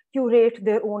curate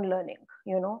their own learning,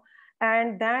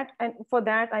 and for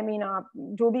that, I mean, आप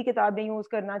जो भी किताबें use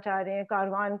करना चाह रहे हैं,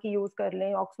 कारवान की use कर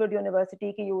लें, ऑक्सफोर्ड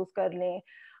यूनिवर्सिटी की यूज कर लें,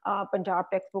 पंजाब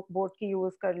टेक्स्ट बुक बोर्ड की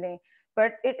यूज कर लें.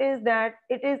 But it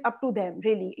is up to them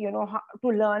really, to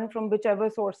learn from whichever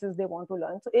sources they want to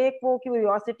learn. So एक वो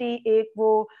curiosity, एक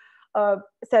वो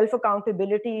self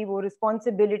accountability, वो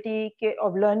responsibility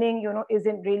of learning,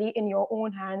 isn't really in your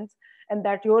own hands, and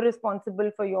that you're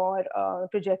responsible for your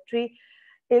trajectory.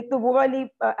 एक तो वो वाली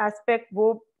aspect,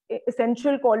 वो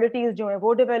essential qualities जो हैं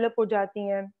वो develop हो जाती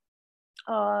हैं.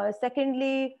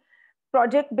 Secondly,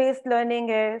 project based learning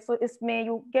hai, so isme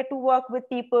you get to work with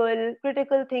people,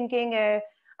 critical thinking hai.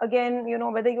 Again,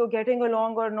 whether you're getting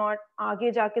along or not,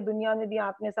 aage jaake duniya mein bhi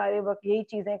aapne sare waqt yahi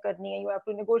cheezein karni hai. You have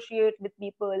to negotiate with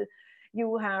people,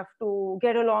 you have to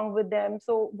get along with them,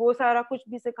 so wo sara kuch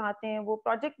bhi sikhate hain. Wo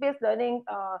project based learning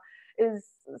is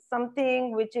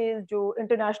something which is jo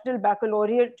international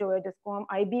baccalaureate jo hai, jisko hum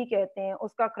IB kehte hain,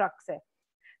 uska crux hai.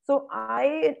 So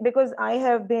because I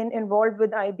have been involved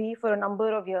with IB for a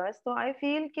number of years, so I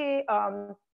feel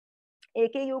that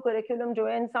AKU curriculum jo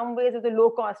hai, in some ways is a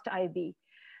low cost IB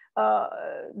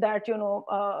that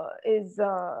is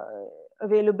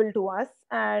available to us,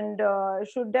 and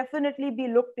should definitely be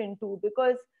looked into,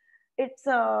 because it's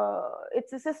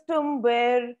a system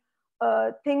where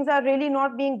things are really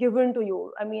not being given to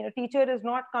you. I mean, a teacher is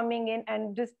not coming in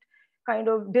and just kind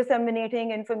of disseminating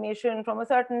information from a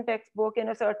certain textbook in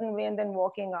a certain way and then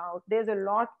walking out. There's a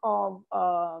lot of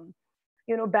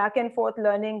back and forth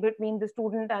learning between the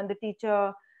student and the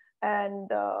teacher, and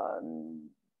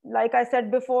like I said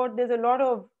before, there's a lot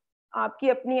of आपकी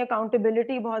अपनी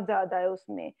accountability बहुत ज़्यादा है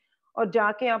उसमें, और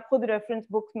जाके आप खुद reference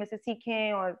books में से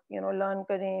सीखें और learn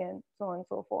करें, and so on and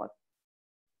so forth.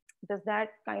 Does that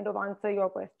kind of answer your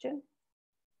question?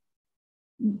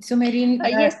 So Mehreen,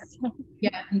 yes.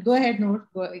 Yeah, go ahead, Noor.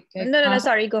 No,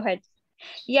 sorry, go ahead.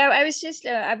 Yeah, I was just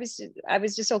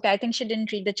okay. I think she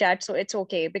didn't read the chat, so it's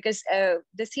okay, because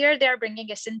this year they are bringing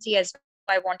SNC as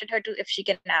well. I wanted her to, if she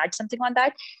can add something on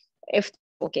that, if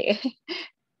okay.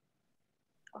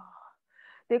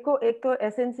 देखो, एक तो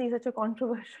SNC is such a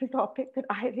controversial topic that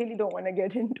I really don't want to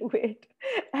get into it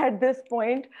at this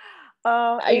point.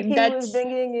 AKU is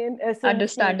bringing in SNC.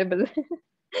 Understandable.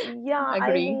 Yeah, agree.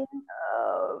 I mean,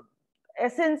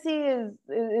 SNC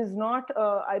is not,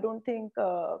 I don't think,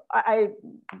 I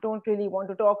don't really want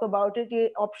to talk about it.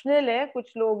 ये optional है,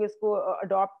 कुछ लोग इसको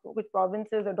adopt, कुछ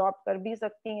provinces adopt कर भी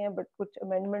सकती हैं, but कुछ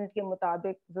amendment के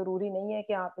मुताबिक ज़रूरी नहीं है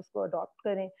कि आप इसको adopt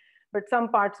करें. But some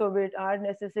parts of it are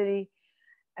necessary,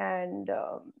 and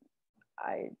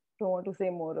I don't want to say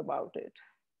more about it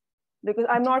because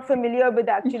I'm not familiar with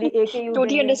actually AKU.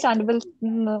 Totally understandable.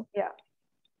 No.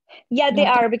 Yeah, they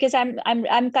are, because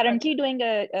I'm currently doing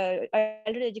a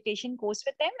adult education course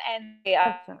with them, and they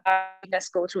are letting us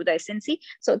go through the SNC.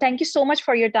 So thank you so much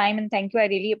for your time, and thank you. I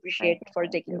really appreciate it for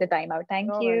taking the time out.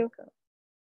 Thank you.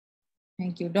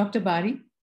 Thank you. Dr. Bari,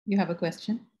 you have a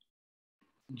question?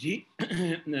 Ji,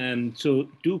 so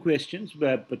two questions,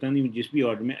 but pata nahi just be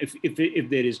order mein, if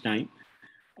there is time.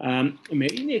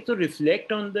 Maybe to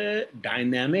reflect on the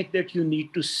dynamic that you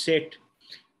need to set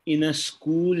in a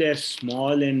school as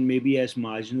small and maybe as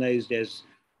marginalized as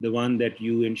the one that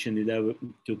you and Shanida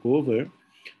took over.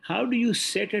 How do you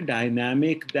set a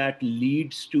dynamic that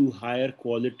leads to higher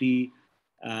quality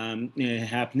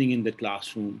happening in the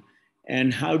classroom?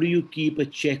 And how do you keep a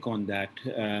check on that?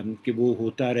 कि वो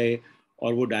होता रहे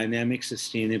और वो dynamic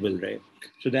sustainable रहे.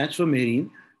 So that's for Mehreen.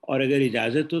 और अगर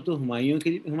इजाज़त हो तो Humayun,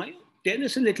 tell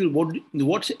us a little,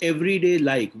 what's every day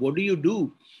like? What do you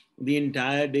do the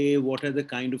entire day? What are the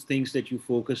kind of things that you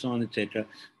focus on, etc.?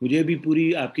 मुझे भी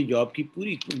पूरी आपकी job की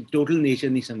पूरी total nature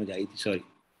नहीं समझ आई थी, sorry.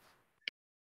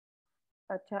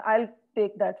 अच्छा, I'll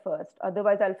take that first.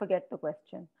 Otherwise, I'll forget the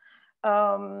question.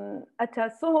 अच्छा,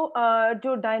 so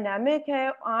जो dynamic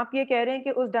है, आप ये कह रहे हैं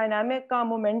कि उस dynamic का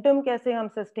momentum कैसे हम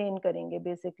sustain करेंगे,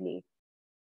 basically?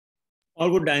 और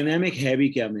वो dynamic है भी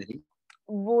क्या मेरी?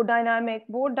 वो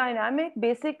dynamic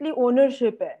basically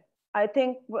ownership है. I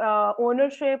think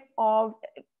ownership of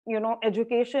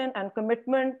education and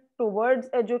commitment towards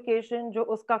education, जो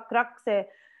उसका crux है,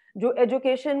 जो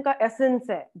education का essence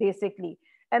है, basically.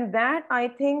 And that, I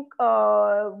think,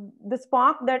 the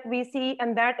spark that we see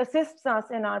and that assists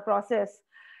us in our process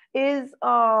is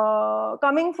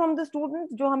coming from the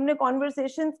students. जो हमने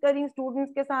conversations करी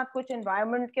students के साथ, कुछ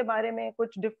environment के बारे में,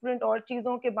 कुछ different और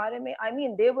चीज़ों के बारे में, I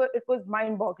mean, it was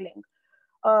mind-boggling.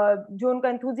 जो उनका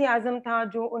enthusiasm था,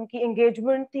 जो उनकी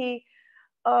engagement थी,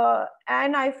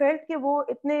 and I felt कि वो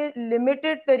इतने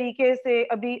limited तरीके से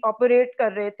अभी operate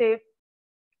कर रहे थे,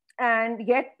 and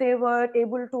yet they were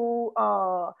able to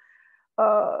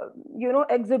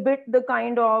exhibit the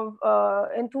kind of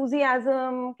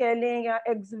enthusiasm कह लें, या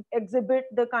exhibit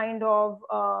the kind of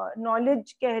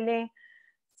knowledge कह लें.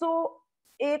 So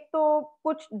एक तो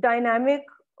कुछ dynamic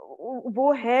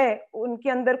वो है, उनके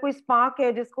अंदर कोई spark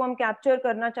है जिसको हम capture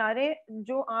करना चाह रहे हैं.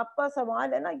 जो आपका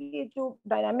सवाल है ना, ये जो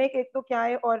dynamic एक तो क्या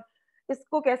है और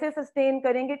इसको कैसे sustain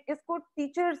करेंगे, इसको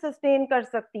teachers sustain कर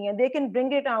सकती हैं. They can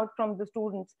bring it out from the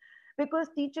students, because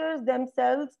teachers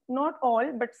themselves, not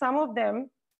all, but some of them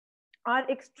are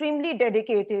extremely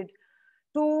dedicated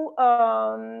to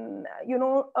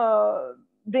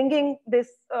bringing this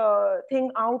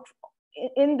thing out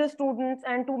in the students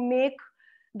and to make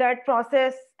that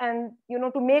process and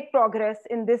to make progress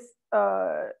in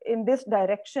this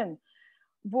direction.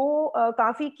 वो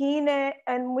काफी keen है,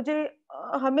 and मुझे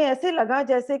हमें ऐसे लगा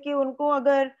जैसे कि उनको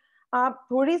अगर आप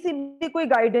थोड़ी सी भी कोई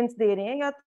guidance दे रहे हैं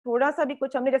या थोड़ा सा भी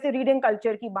कुछ, हमने जैसे रीडिंग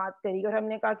कल्चर की बात करी और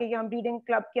हमने कहा कि हम रीडिंग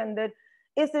क्लब के अंदर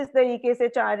इस तरीके से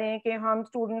चाह रहे हैं कि हम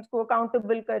स्टूडेंट्स को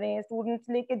अकाउंटेबल करें, स्टूडेंट्स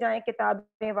लेके जाएं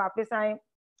किताबें, वापस आएं,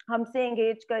 हमसे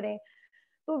एंगेज करें.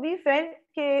 तो वी फेल्ट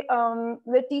के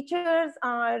the teachers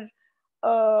are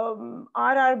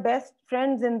our best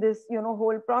friends in this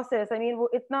whole process. I mean, वो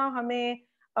इतना हमें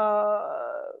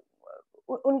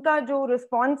उनका जो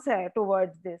रिस्पॉन्स है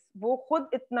टुवर्ड्स दिस, वो खुद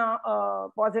इतना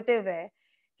पॉजिटिव है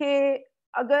कि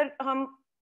अगर हम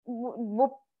वो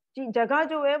जगह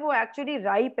जो है वो एक्चुअली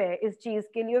राइप है इस चीज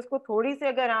के लिए, उसको थोड़ी सी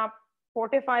अगर आप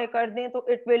फोर्टिफाई कर दें तो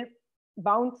it will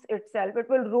bounce itself,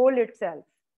 it will role itself.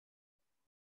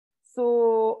 So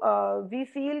we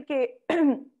feel के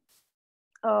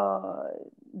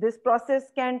this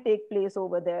process can take place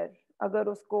over there अगर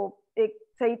उसको एक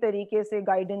सही तरीके से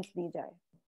गाइडेंस दी जाए.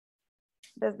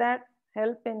 Does that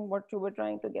help in what you were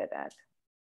trying to get at?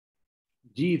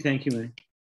 Gee, thank you, man.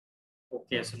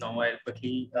 Okay, so now I'll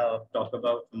quickly talk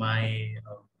about my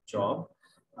job.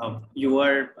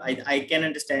 I can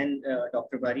understand,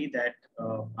 Dr. Bari, that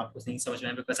आपको नहीं समझ में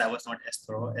आया because I was not as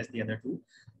thorough as the other two.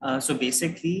 So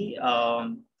basically,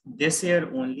 this year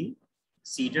only,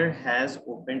 Cedar has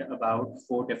opened about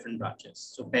 4 different branches.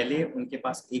 So pehle unke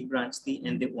paas ek branch thi,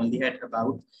 and they only had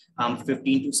about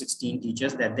 15 to 16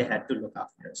 teachers that they had to look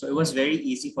after. So it was very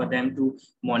easy for them to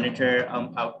monitor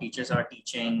how teachers are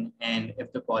teaching, and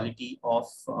if the quality of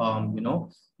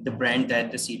the brand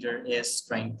that the Cedar is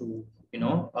trying to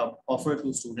offer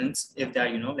to students, if they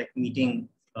are like meeting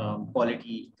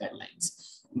quality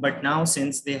guidelines. But now,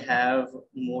 since they have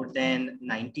more than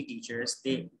 90 teachers,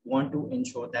 they want to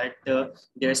ensure that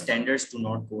their standards do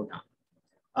not go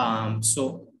down.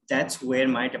 So that's where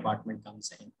my department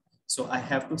comes in. So I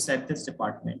have to set this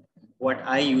department. What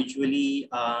I usually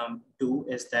do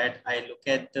is that I look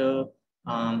at the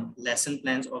lesson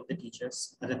plans of the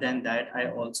teachers. Other than that, I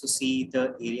also see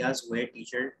the areas where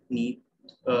teachers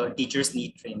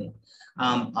need training.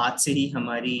 आज से ही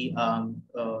हमारी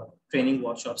training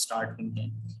workshops start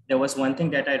again. There was one thing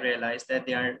that I realized, that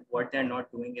what they're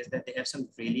not doing is that they have some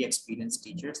really experienced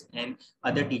teachers, and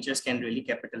other teachers can really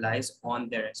capitalize on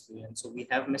their experience. So we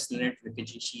have Miss Lynette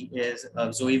Vikiji. She is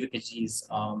Zoe Vikiji's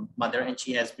mother, and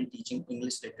she has been teaching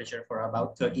English literature for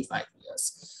about 35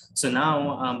 years. So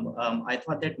now I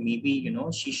thought that maybe,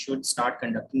 she should start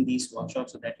conducting these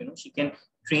workshops so that, she can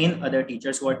train other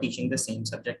teachers who are teaching the same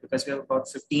subject, because we have about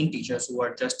 15 teachers who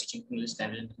are just teaching English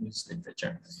standard and English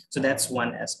literature. So that's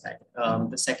one aspect.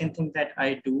 The second thing that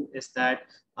I do is that,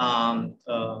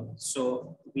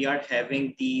 so we are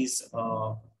having these,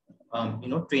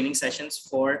 training sessions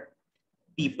for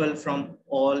people from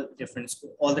all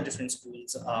the different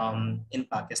schools in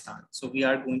Pakistan. So we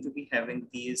are going to be having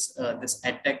this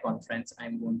EdTech conference.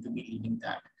 I'm going to be leading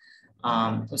that.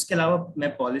 उसके अलावा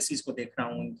मैं policies को देख रहा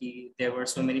हूँ कि there were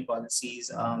so many policies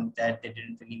that they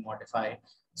didn't really modify.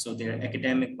 So their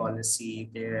academic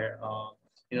policy, their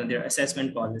their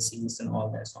assessment policies and all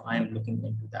that. So I am looking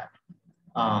into that.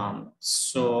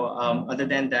 Other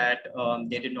than that,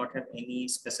 they did not have any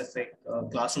specific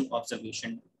classroom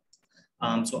observation.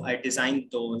 So I designed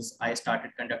those. I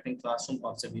started conducting classroom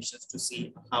observations to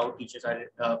see how teachers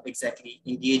are exactly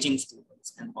engaging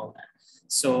students and all that.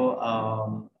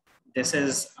 So this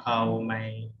is how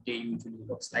my day usually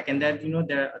looks like. And then,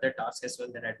 there are other tasks as well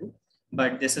that I do,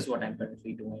 but this is what I'm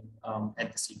currently doing at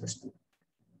the Cedar School.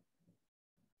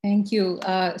 Thank you.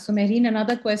 So Mehreen,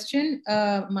 another question.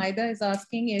 Maida is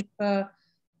asking if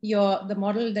the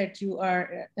model that you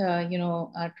are,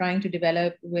 trying to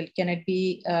develop, can it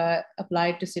be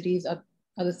applied to cities,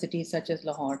 other cities such as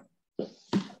Lahore?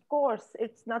 Of course,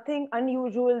 it's nothing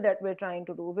unusual that we're trying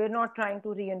to do. We're not trying to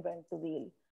reinvent the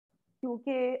wheel.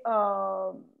 क्योंकि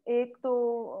एक तो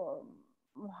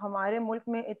हमारे मुल्क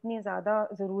में इतनी ज़्यादा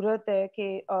ज़रूरत है कि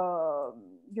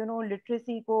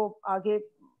लिटरेसी को आगे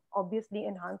ऑब्वियसली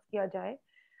एनहांस किया जाए.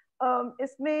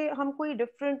 इसमें हम कोई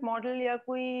डिफरेंट मॉडल या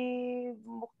कोई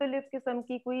मुख्तलिफ किस्म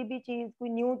की कोई भी चीज़ कोई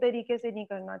न्यू तरीके से नहीं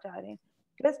करना चाह रहे हैं.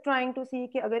 जस्ट ट्राइंग टू सी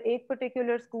कि अगर एक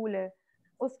पर्टिकुलर स्कूल है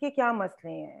उसके क्या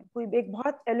मसले हैं, कोई एक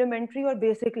बहुत एलिमेंट्री और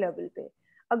बेसिक लेवल पे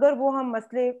अगर वो हम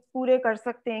मसले पूरे कर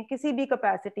सकते हैं किसी भी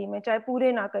कैपेसिटी में, चाहे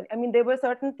पूरे ना करें. I mean, there were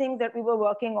certain things that we were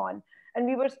working on and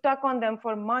we were stuck on them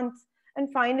for months,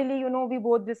 and finally, we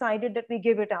both decided that we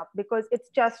give it up because it's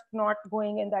just not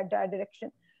going in that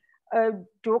direction.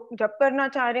 जो जब करना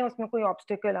चाह रहे हैं उसमें कोई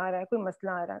obstacle आ रहा है, कोई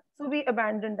मसला आ रहा है. So we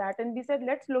abandoned that and we said,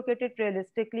 let's look at it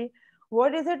realistically.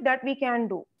 What is it that we can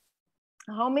do?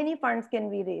 How many funds can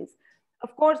we raise?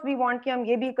 Of course, we want कि हम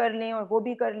ये भी कर लें और वो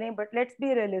भी कर लें, but let's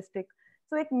be realistic.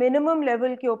 So एक मिनिमम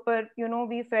लेवल के ऊपर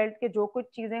वी फेल्ट कि जो कुछ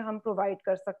चीज़ें हम प्रोवाइड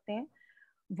कर सकते हैं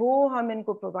वो हम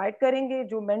इनको प्रोवाइड करेंगे.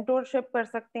 जो मेंटोरशिप कर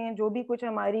सकते हैं, जो भी कुछ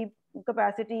हमारी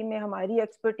कैपेसिटी में हमारी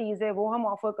एक्सपर्टीज है वो हम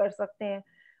ऑफर कर सकते हैं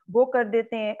वो कर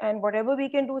देते हैं. And whatever we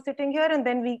can do sitting here and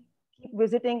then we keep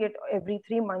visiting it every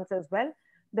 3 months as well,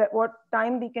 that what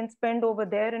time we can spend over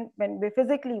there and when we're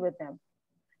physically with them.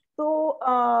 So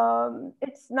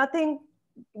it's nothing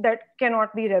that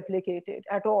cannot be replicated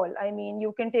at all. I mean,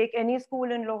 you can take any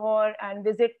school in Lahore and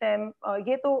visit them.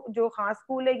 ये तो जो खास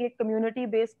school है ये community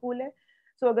based school है.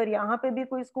 So अगर यहाँ पे भी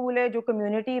कोई स्कूल है जो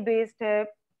community based है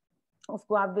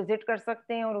उसको आप visit कर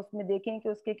सकते हैं और उसमें देखें कि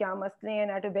उसके क्या मसले हैं.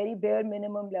 At a very bare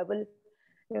minimum level,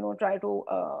 try to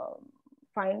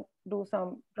do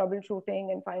some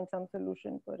troubleshooting and find some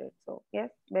solution for it. So yes,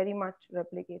 very much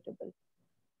replicatable.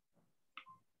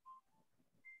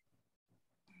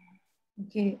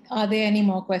 Okay, are there any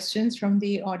more questions from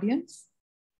the audience?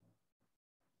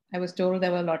 I was told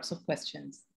there were lots of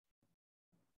questions.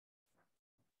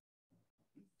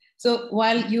 So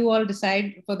while you all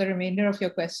decide for the remainder of your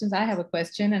questions, I have a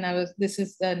question, and this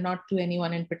is not to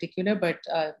anyone in particular, but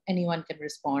anyone can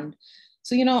respond.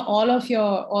 So,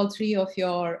 all 3 of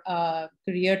your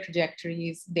career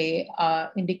trajectories, they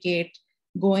indicate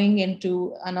going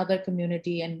into another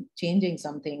community and changing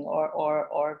something,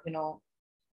 or you know,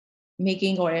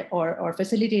 making or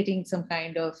facilitating some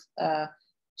kind of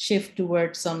shift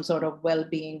towards some sort of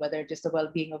well-being, whether it is the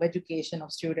well-being of education,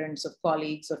 of students, of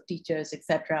colleagues, of teachers,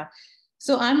 etc.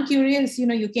 So I'm curious, you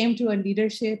know, you came to a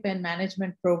leadership and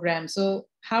management program. So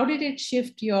how did it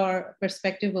shift your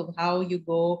perspective of how you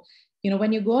go, you know,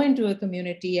 when you go into a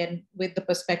community and with the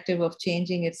perspective of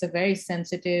changing, it's a very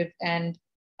sensitive and,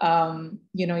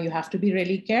 you know, you have to be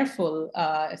really careful,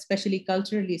 especially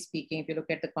culturally speaking, if you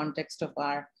look at the context of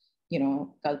our, you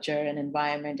know, culture and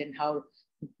environment and how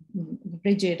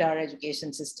rigid our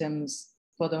education systems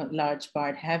for the large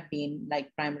part have been, like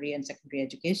primary and secondary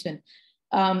education.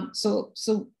 So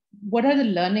what are the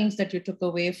learnings that you took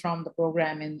away from the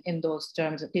program in those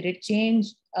terms? Did it change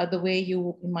the way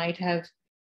you might have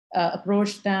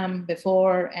approached them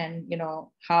before? And, you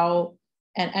know, how,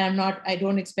 and I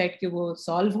don't expect you will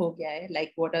solve ho gaya hai.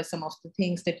 Like, what are some of the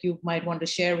things that you might want to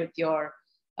share with your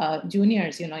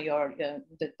juniors, you know, your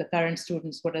the current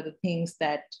students? What are the things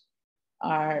that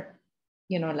are,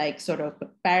 you know, like sort of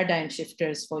paradigm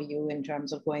shifters for you in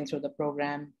terms of going through the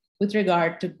program with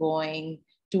regard to going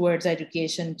towards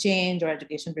education change or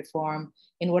education reform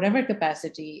in whatever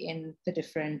capacity in the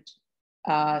different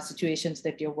situations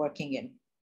that you're working in?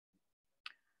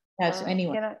 Has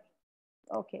anyone?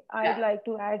 Okay, I'd like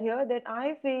to add here that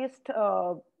I faced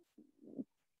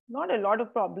not a lot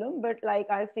of problem, but like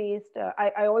I faced,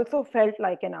 I also felt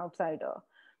like an outsider.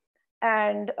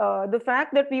 And the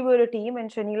fact that we were a team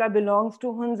and Shanila belongs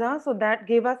to Hunza, so that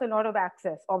gave us a lot of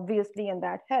access, obviously, and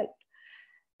that helped.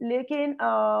 Lekin,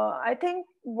 I think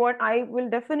what I will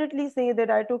definitely say that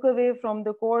I took away from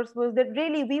the course was that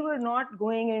really we were not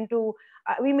going into,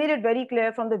 we made it very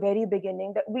clear from the very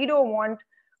beginning that we don't want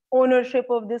ownership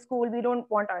of this school. We don't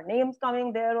want our names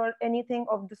coming there or anything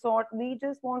of the sort. We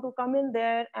just want to come in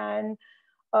there and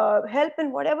help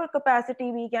in whatever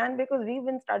capacity we can, because we've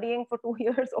been studying for 2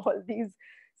 years all these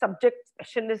subject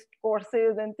specialist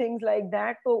courses and things like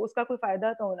that. So uska koi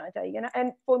fayda to hona chahiye na.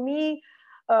 And for me,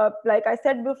 like I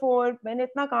said before, मैंने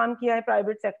इतना काम किया है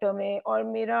private sector में, और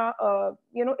मेरा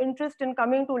you know, interest in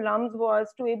coming to LUMS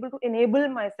was to able to enable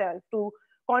myself to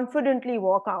confidently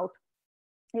walk out,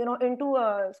 you know, into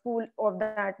a school of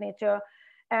that nature,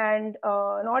 and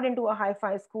not into a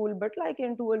hi-fi school, but like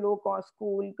into a low-cost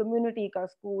school, community ka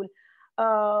school,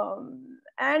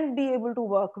 and be able to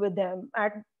work with them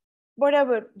at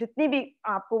whatever, jitni bhi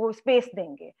aapko wo space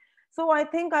denge. So I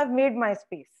think I've made my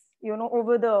space, you know,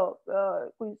 over the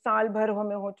koi saal bhar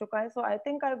hame ho chuka hai. So I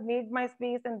think I've made my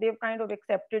space, and they've kind of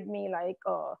accepted me like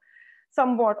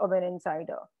somewhat of an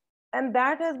insider. And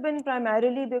that has been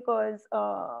primarily because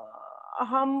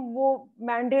हम वो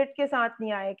mandate के साथ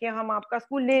नहीं आए कि हम आपका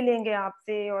school ले लेंगे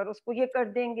आपसे और उसको ये कर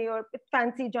देंगे और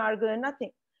fancy jargon,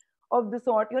 nothing of the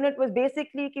sort. You know, it was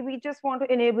basically कि we just want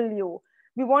to enable you.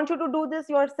 We want you to do this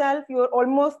yourself. You're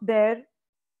almost there.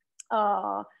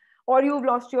 Or you've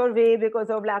lost your way because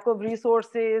of lack of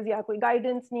resources, या कोई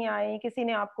guidance नहीं आई, किसी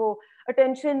ने आपको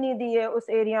attention नहीं दी है उस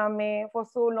area में for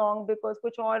so long because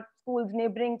कुछ और schools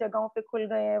neighboring जगहों पे खुल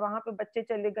गए हैं, वहाँ पे बच्चे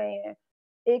चले गए हैं.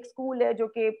 एक स्कूल है जो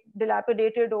कि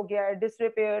dilapidated हो गया है,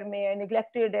 disrepair में है,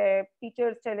 neglected है,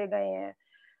 teachers चले गए हैं.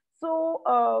 So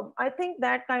I think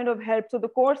that kind of helped. So the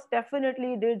course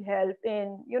definitely did help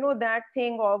in, you know, that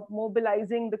thing of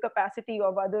mobilizing the capacity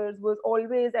of others was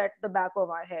always at the back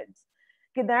of our heads.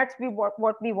 Okay, that's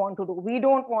what we want to do. We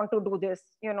don't want to do this,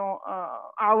 you know,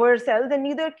 ourselves, and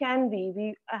neither can we.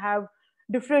 We have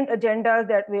different agendas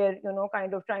that we're, you know,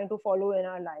 kind of trying to follow in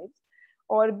our lives.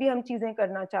 और भी हम चीजें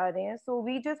करना चाह रहे हैं. So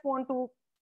we just want to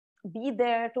be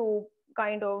there to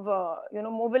kind of, you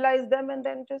know, mobilize them and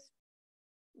then just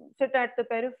sit at the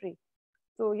periphery.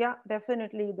 So yeah,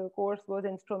 definitely the course was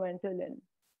instrumental in.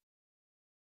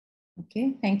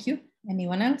 Okay, thank you.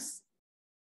 Anyone else?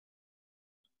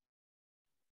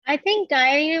 I think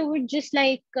I would just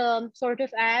like sort of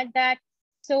add that.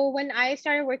 So when I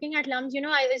started working at LUMS, you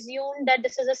know, I assumed that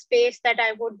this is a space that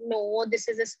I would know. This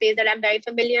is a space that I'm very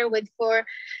familiar with for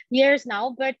years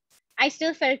now, but I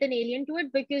still felt an alien to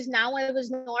it because now I was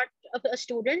not a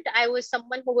student. I was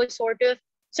someone who was sort of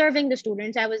serving the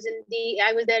students. I was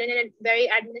there in a very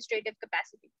administrative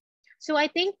capacity. So I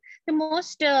think the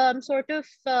most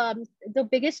the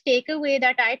biggest takeaway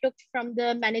that I took from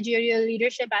the managerial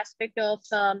leadership aspect of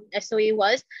SOE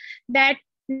was that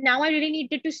now I really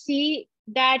needed to see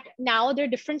that now there are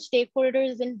different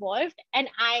stakeholders involved, and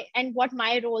what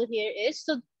my role here is.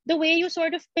 So the way you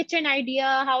sort of pitch an idea,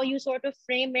 how you sort of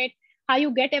frame it, how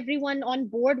you get everyone on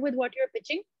board with what you're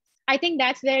pitching, I think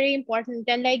that's very important.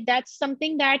 And like that's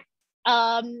something that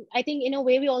I think in a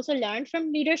way we also learned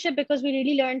from leadership, because we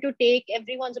really learned to take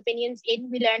everyone's opinions in.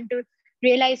 We learned to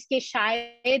realize that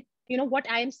shayad, what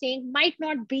I am saying might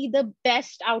not be the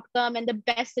best outcome and the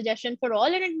best suggestion for all,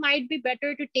 and it might be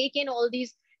better to take in all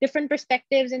these different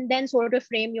perspectives and then sort of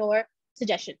frame your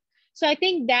suggestion. So I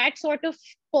think that sort of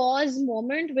pause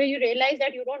moment where you realize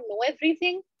that you don't know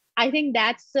everything, I think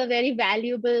that's a very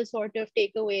valuable sort of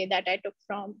takeaway that I took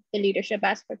from the leadership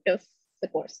aspect of the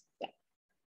course. Yeah.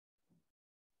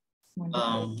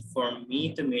 For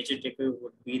me, the major takeaway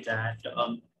would be that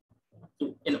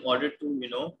in order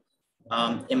to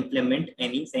implement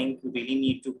anything, you really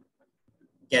need to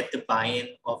get the buy-in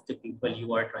of the people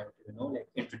you are trying to like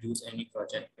introduce any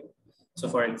project to. So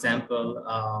for example,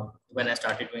 when I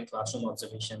started doing classroom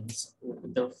observations,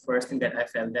 the first thing that I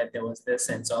felt that there was this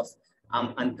sense of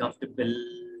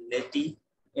uncomfortability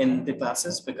in the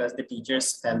classes because the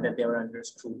teachers felt that they were under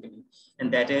scrutiny.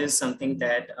 And that is something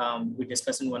that we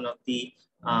discussed in one of the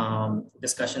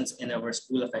discussions in our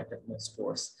school effectiveness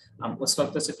course. Us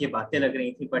waqt to sirf ye baatein lag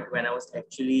rahi thi, but when I was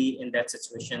actually in that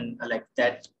situation, like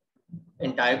that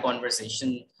entire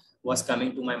conversation was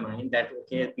coming to my mind that,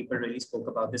 okay, people really spoke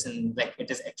about this, and like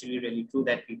it is actually really true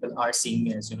that people are seeing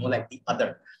me as, like the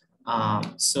other.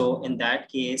 So in that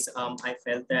case, I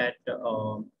felt that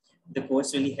the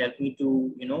course really helped me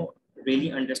to,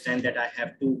 really understand that I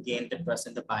have to gain the trust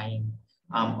and the buy-in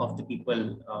of the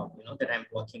people, that I'm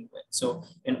working with. So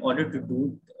in order to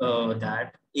do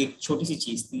that, एक छोटी सी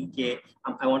चीज थी कि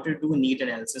I wanted to do a need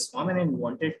analysis form and I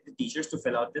wanted the teachers to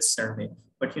fill out this survey.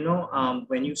 But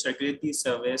when you circulate these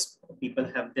surveys, people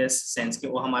have this sense कि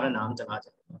वो हमारा नाम चला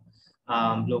जाएगा.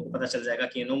 लोगों को पता चल जाएगा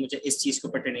कि मुझे इस चीज को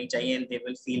पढ़ नहीं चाहिए, and they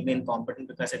will feel me incompetent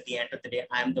because at the end of the day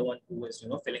I am the one who is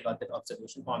filling out that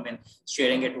observation form and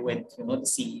sharing it with the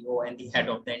CEO and the head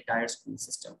of the entire school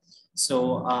system.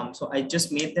 So so I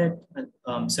just made that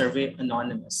survey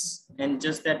anonymous, and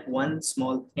just that one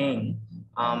small thing,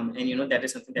 and that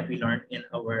is something that we learned in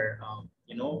our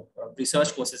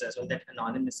research courses as well, that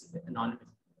anonymous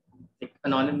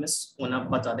होना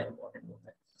बहुत ज़्यादा important होता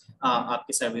है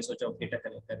आपके service हो जो data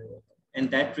collect कर रहे हो. And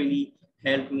that really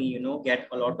helped me get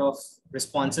a lot of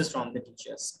responses from the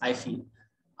teachers, I feel.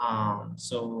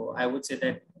 So I would say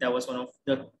that was one of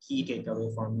the key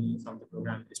takeaway for me from the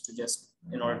program, is to just,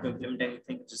 in order to implement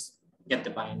anything, just get the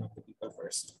buy-in of the people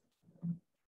first.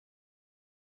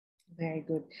 Very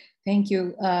good. Thank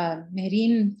you.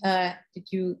 Mehreen, did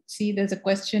you see there's a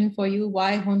question for you?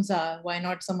 Why Hunza? Why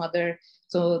not some other?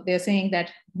 So they're saying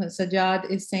that Sajjad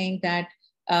is saying that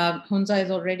Hunza is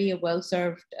already a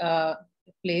well-served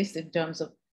place in terms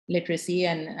of literacy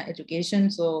and education.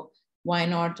 So why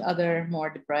not other more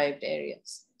deprived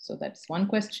areas? So that's one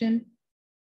question.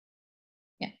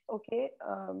 Yeah. Okay.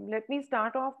 Let me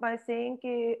start off by saying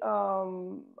that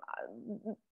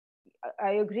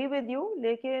I agree with you.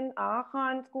 लेकिन Aga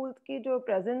Khan schools की जो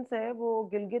presence है वो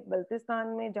गिलगित बल्तिस्तान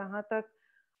में जहाँ तक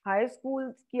high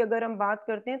schools की अगर हम बात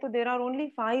करते हैं तो there are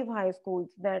only 5 high schools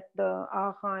that the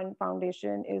Aga Khan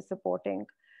Foundation is supporting.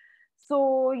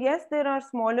 So yes, there are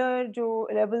smaller जो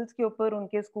levels के ऊपर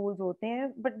उनके schools होते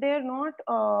हैं, but they're not.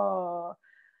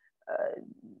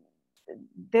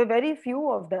 There are very few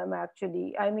of them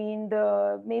actually. I mean,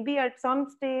 maybe at some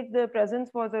stage the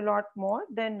presence was a lot more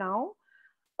than now.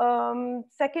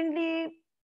 Secondly,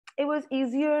 it was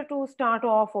easier to start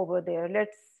off over there.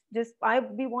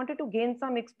 We wanted to gain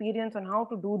some experience on how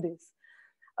to do this.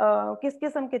 किस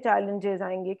किस्म के challenges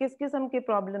आएंगे, किस किस्म के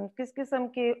problems, किस किस्म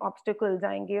के obstacles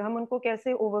आएंगे, हम उनको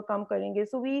कैसे overcome करेंगे.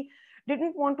 So we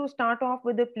didn't want to start off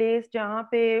with a place जहाँ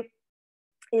पे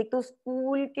एक तो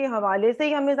स्कूल के हवाले से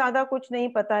ही हमें ज़्यादा कुछ नहीं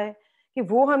पता है कि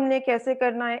वो हमने कैसे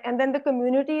करना है, and then the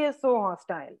community is so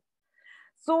hostile.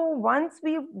 So once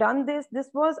we've done this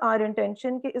was our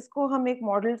intention कि इसको हम एक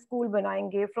model school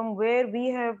बनाएंगे from where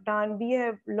we have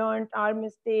learned our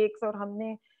mistakes, और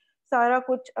हमने सारा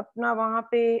कुछ अपना वहाँ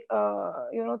पे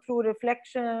through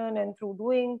reflection and through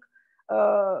doing,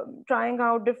 trying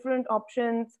out different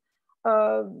options,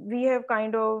 we have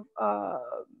kind of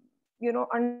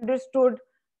understood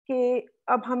कि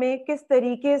अब हमें किस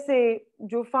तरीके से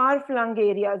जो far flung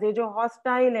areas है जो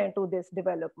hostile हैं to this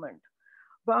development,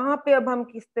 वहाँ पे अब हम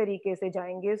किस तरीके से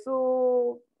जाएंगे.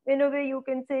 So in a way you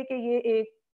can say कि ये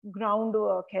एक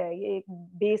groundwork है, ये एक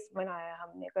base बनाया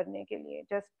हमने करने के लिए,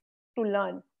 just to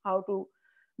learn how to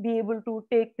be able to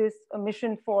take this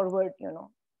mission forward,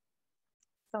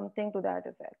 something to that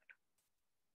effect.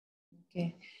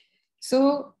 Okay,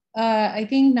 so I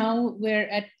think now we're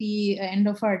at the end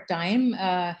of our time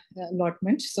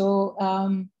allotment. So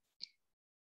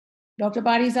Dr.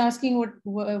 Pari is asking,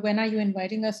 when are you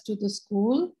inviting us to the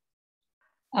school?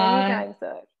 Anytime,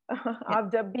 sir. आप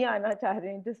जब भी आना चाह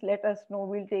रहे हैं, just let us know.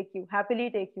 We'll happily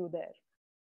take you there.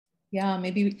 Yeah,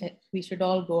 maybe we should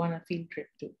all go on a field trip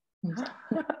too.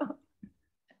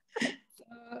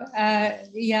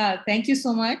 Yeah, thank you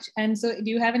so much. And so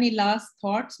do you have any last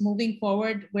thoughts moving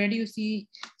forward? Where do you see,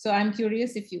 so I'm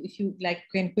curious if you like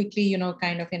can quickly, you know,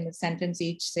 kind of in a sentence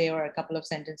each say, or a couple of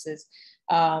sentences,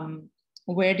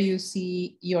 where do you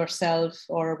see yourself,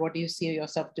 or what do you see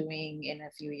yourself doing in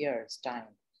a few years' time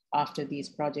after these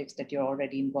projects that you're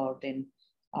already involved in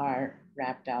are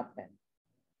wrapped up? And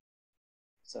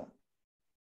so,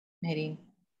 Mehreen.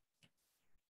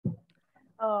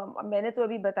 मैंने तो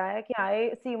अभी बताया कि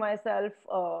I see myself,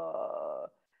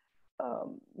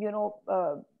 you know,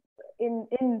 in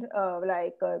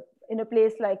a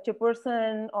place like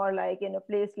Chipperson, or like in a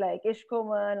place like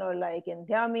Ishkoman, or like in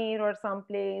Dhamir or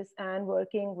someplace, and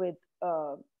working with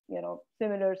you know,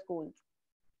 similar schools.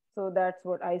 So that's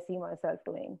what I see myself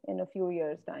doing in a few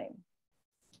years' time.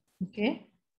 Okay.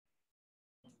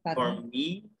 For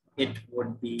me, it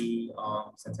would be,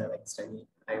 since I like study,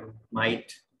 I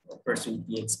might pursue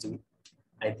PhD.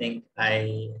 I think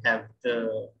I have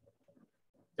the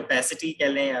capacity कह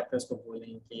लें या फिर उसको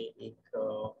बोलें कि एक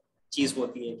चीज़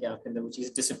होती है कि आपके अंदर वो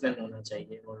चीज़ discipline होना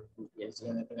चाहिए और PhD,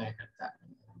 and I think I have that.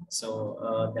 So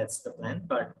that's the plan,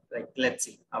 but like let's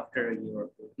see after a year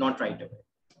or two, not right away.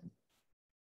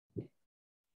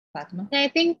 Fatma? I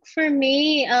think for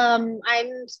me,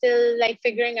 I'm still like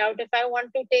figuring out if I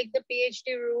want to take the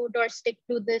PhD route or stick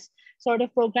to this sort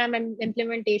of program and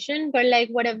implementation. But like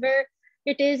whatever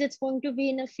it is, it's going to be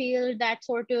in a field that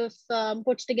sort of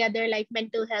puts together like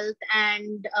mental health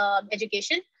and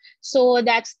education. So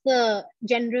that's the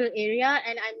general area,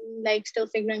 and I'm like still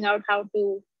figuring out how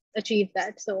to achieve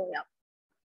that. So yeah.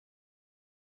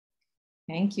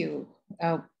 Thank you.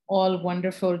 All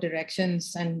wonderful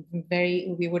directions, and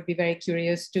we would be very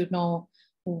curious to know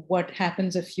what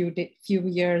happens a few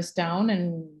years down,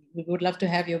 and we would love to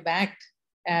have you back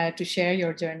to share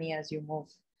your journey as you move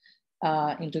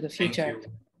into the future. Thank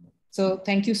you. So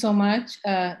thank you so much,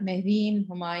 Mehreen,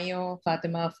 Humayun,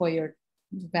 Fatima, for your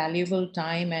valuable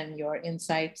time and your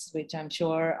insights, which I'm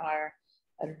sure are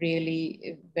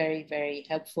really very, very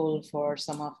helpful for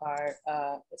some of our,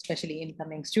 especially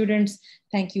incoming students.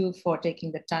 Thank you for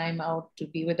taking the time out to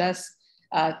be with us.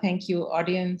 Thank you,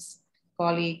 audience,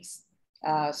 colleagues,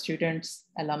 students,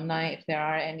 alumni, if there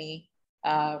are any,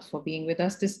 for being with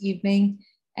us this evening.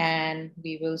 And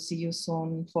we will see you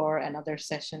soon for another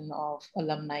session of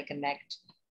AlumniConnect,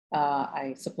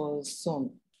 I suppose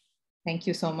soon. Thank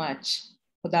you so much.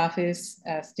 Khudafiz,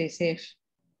 stay safe,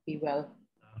 be well.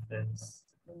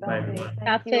 Bye, everyone.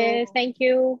 Thank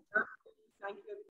you.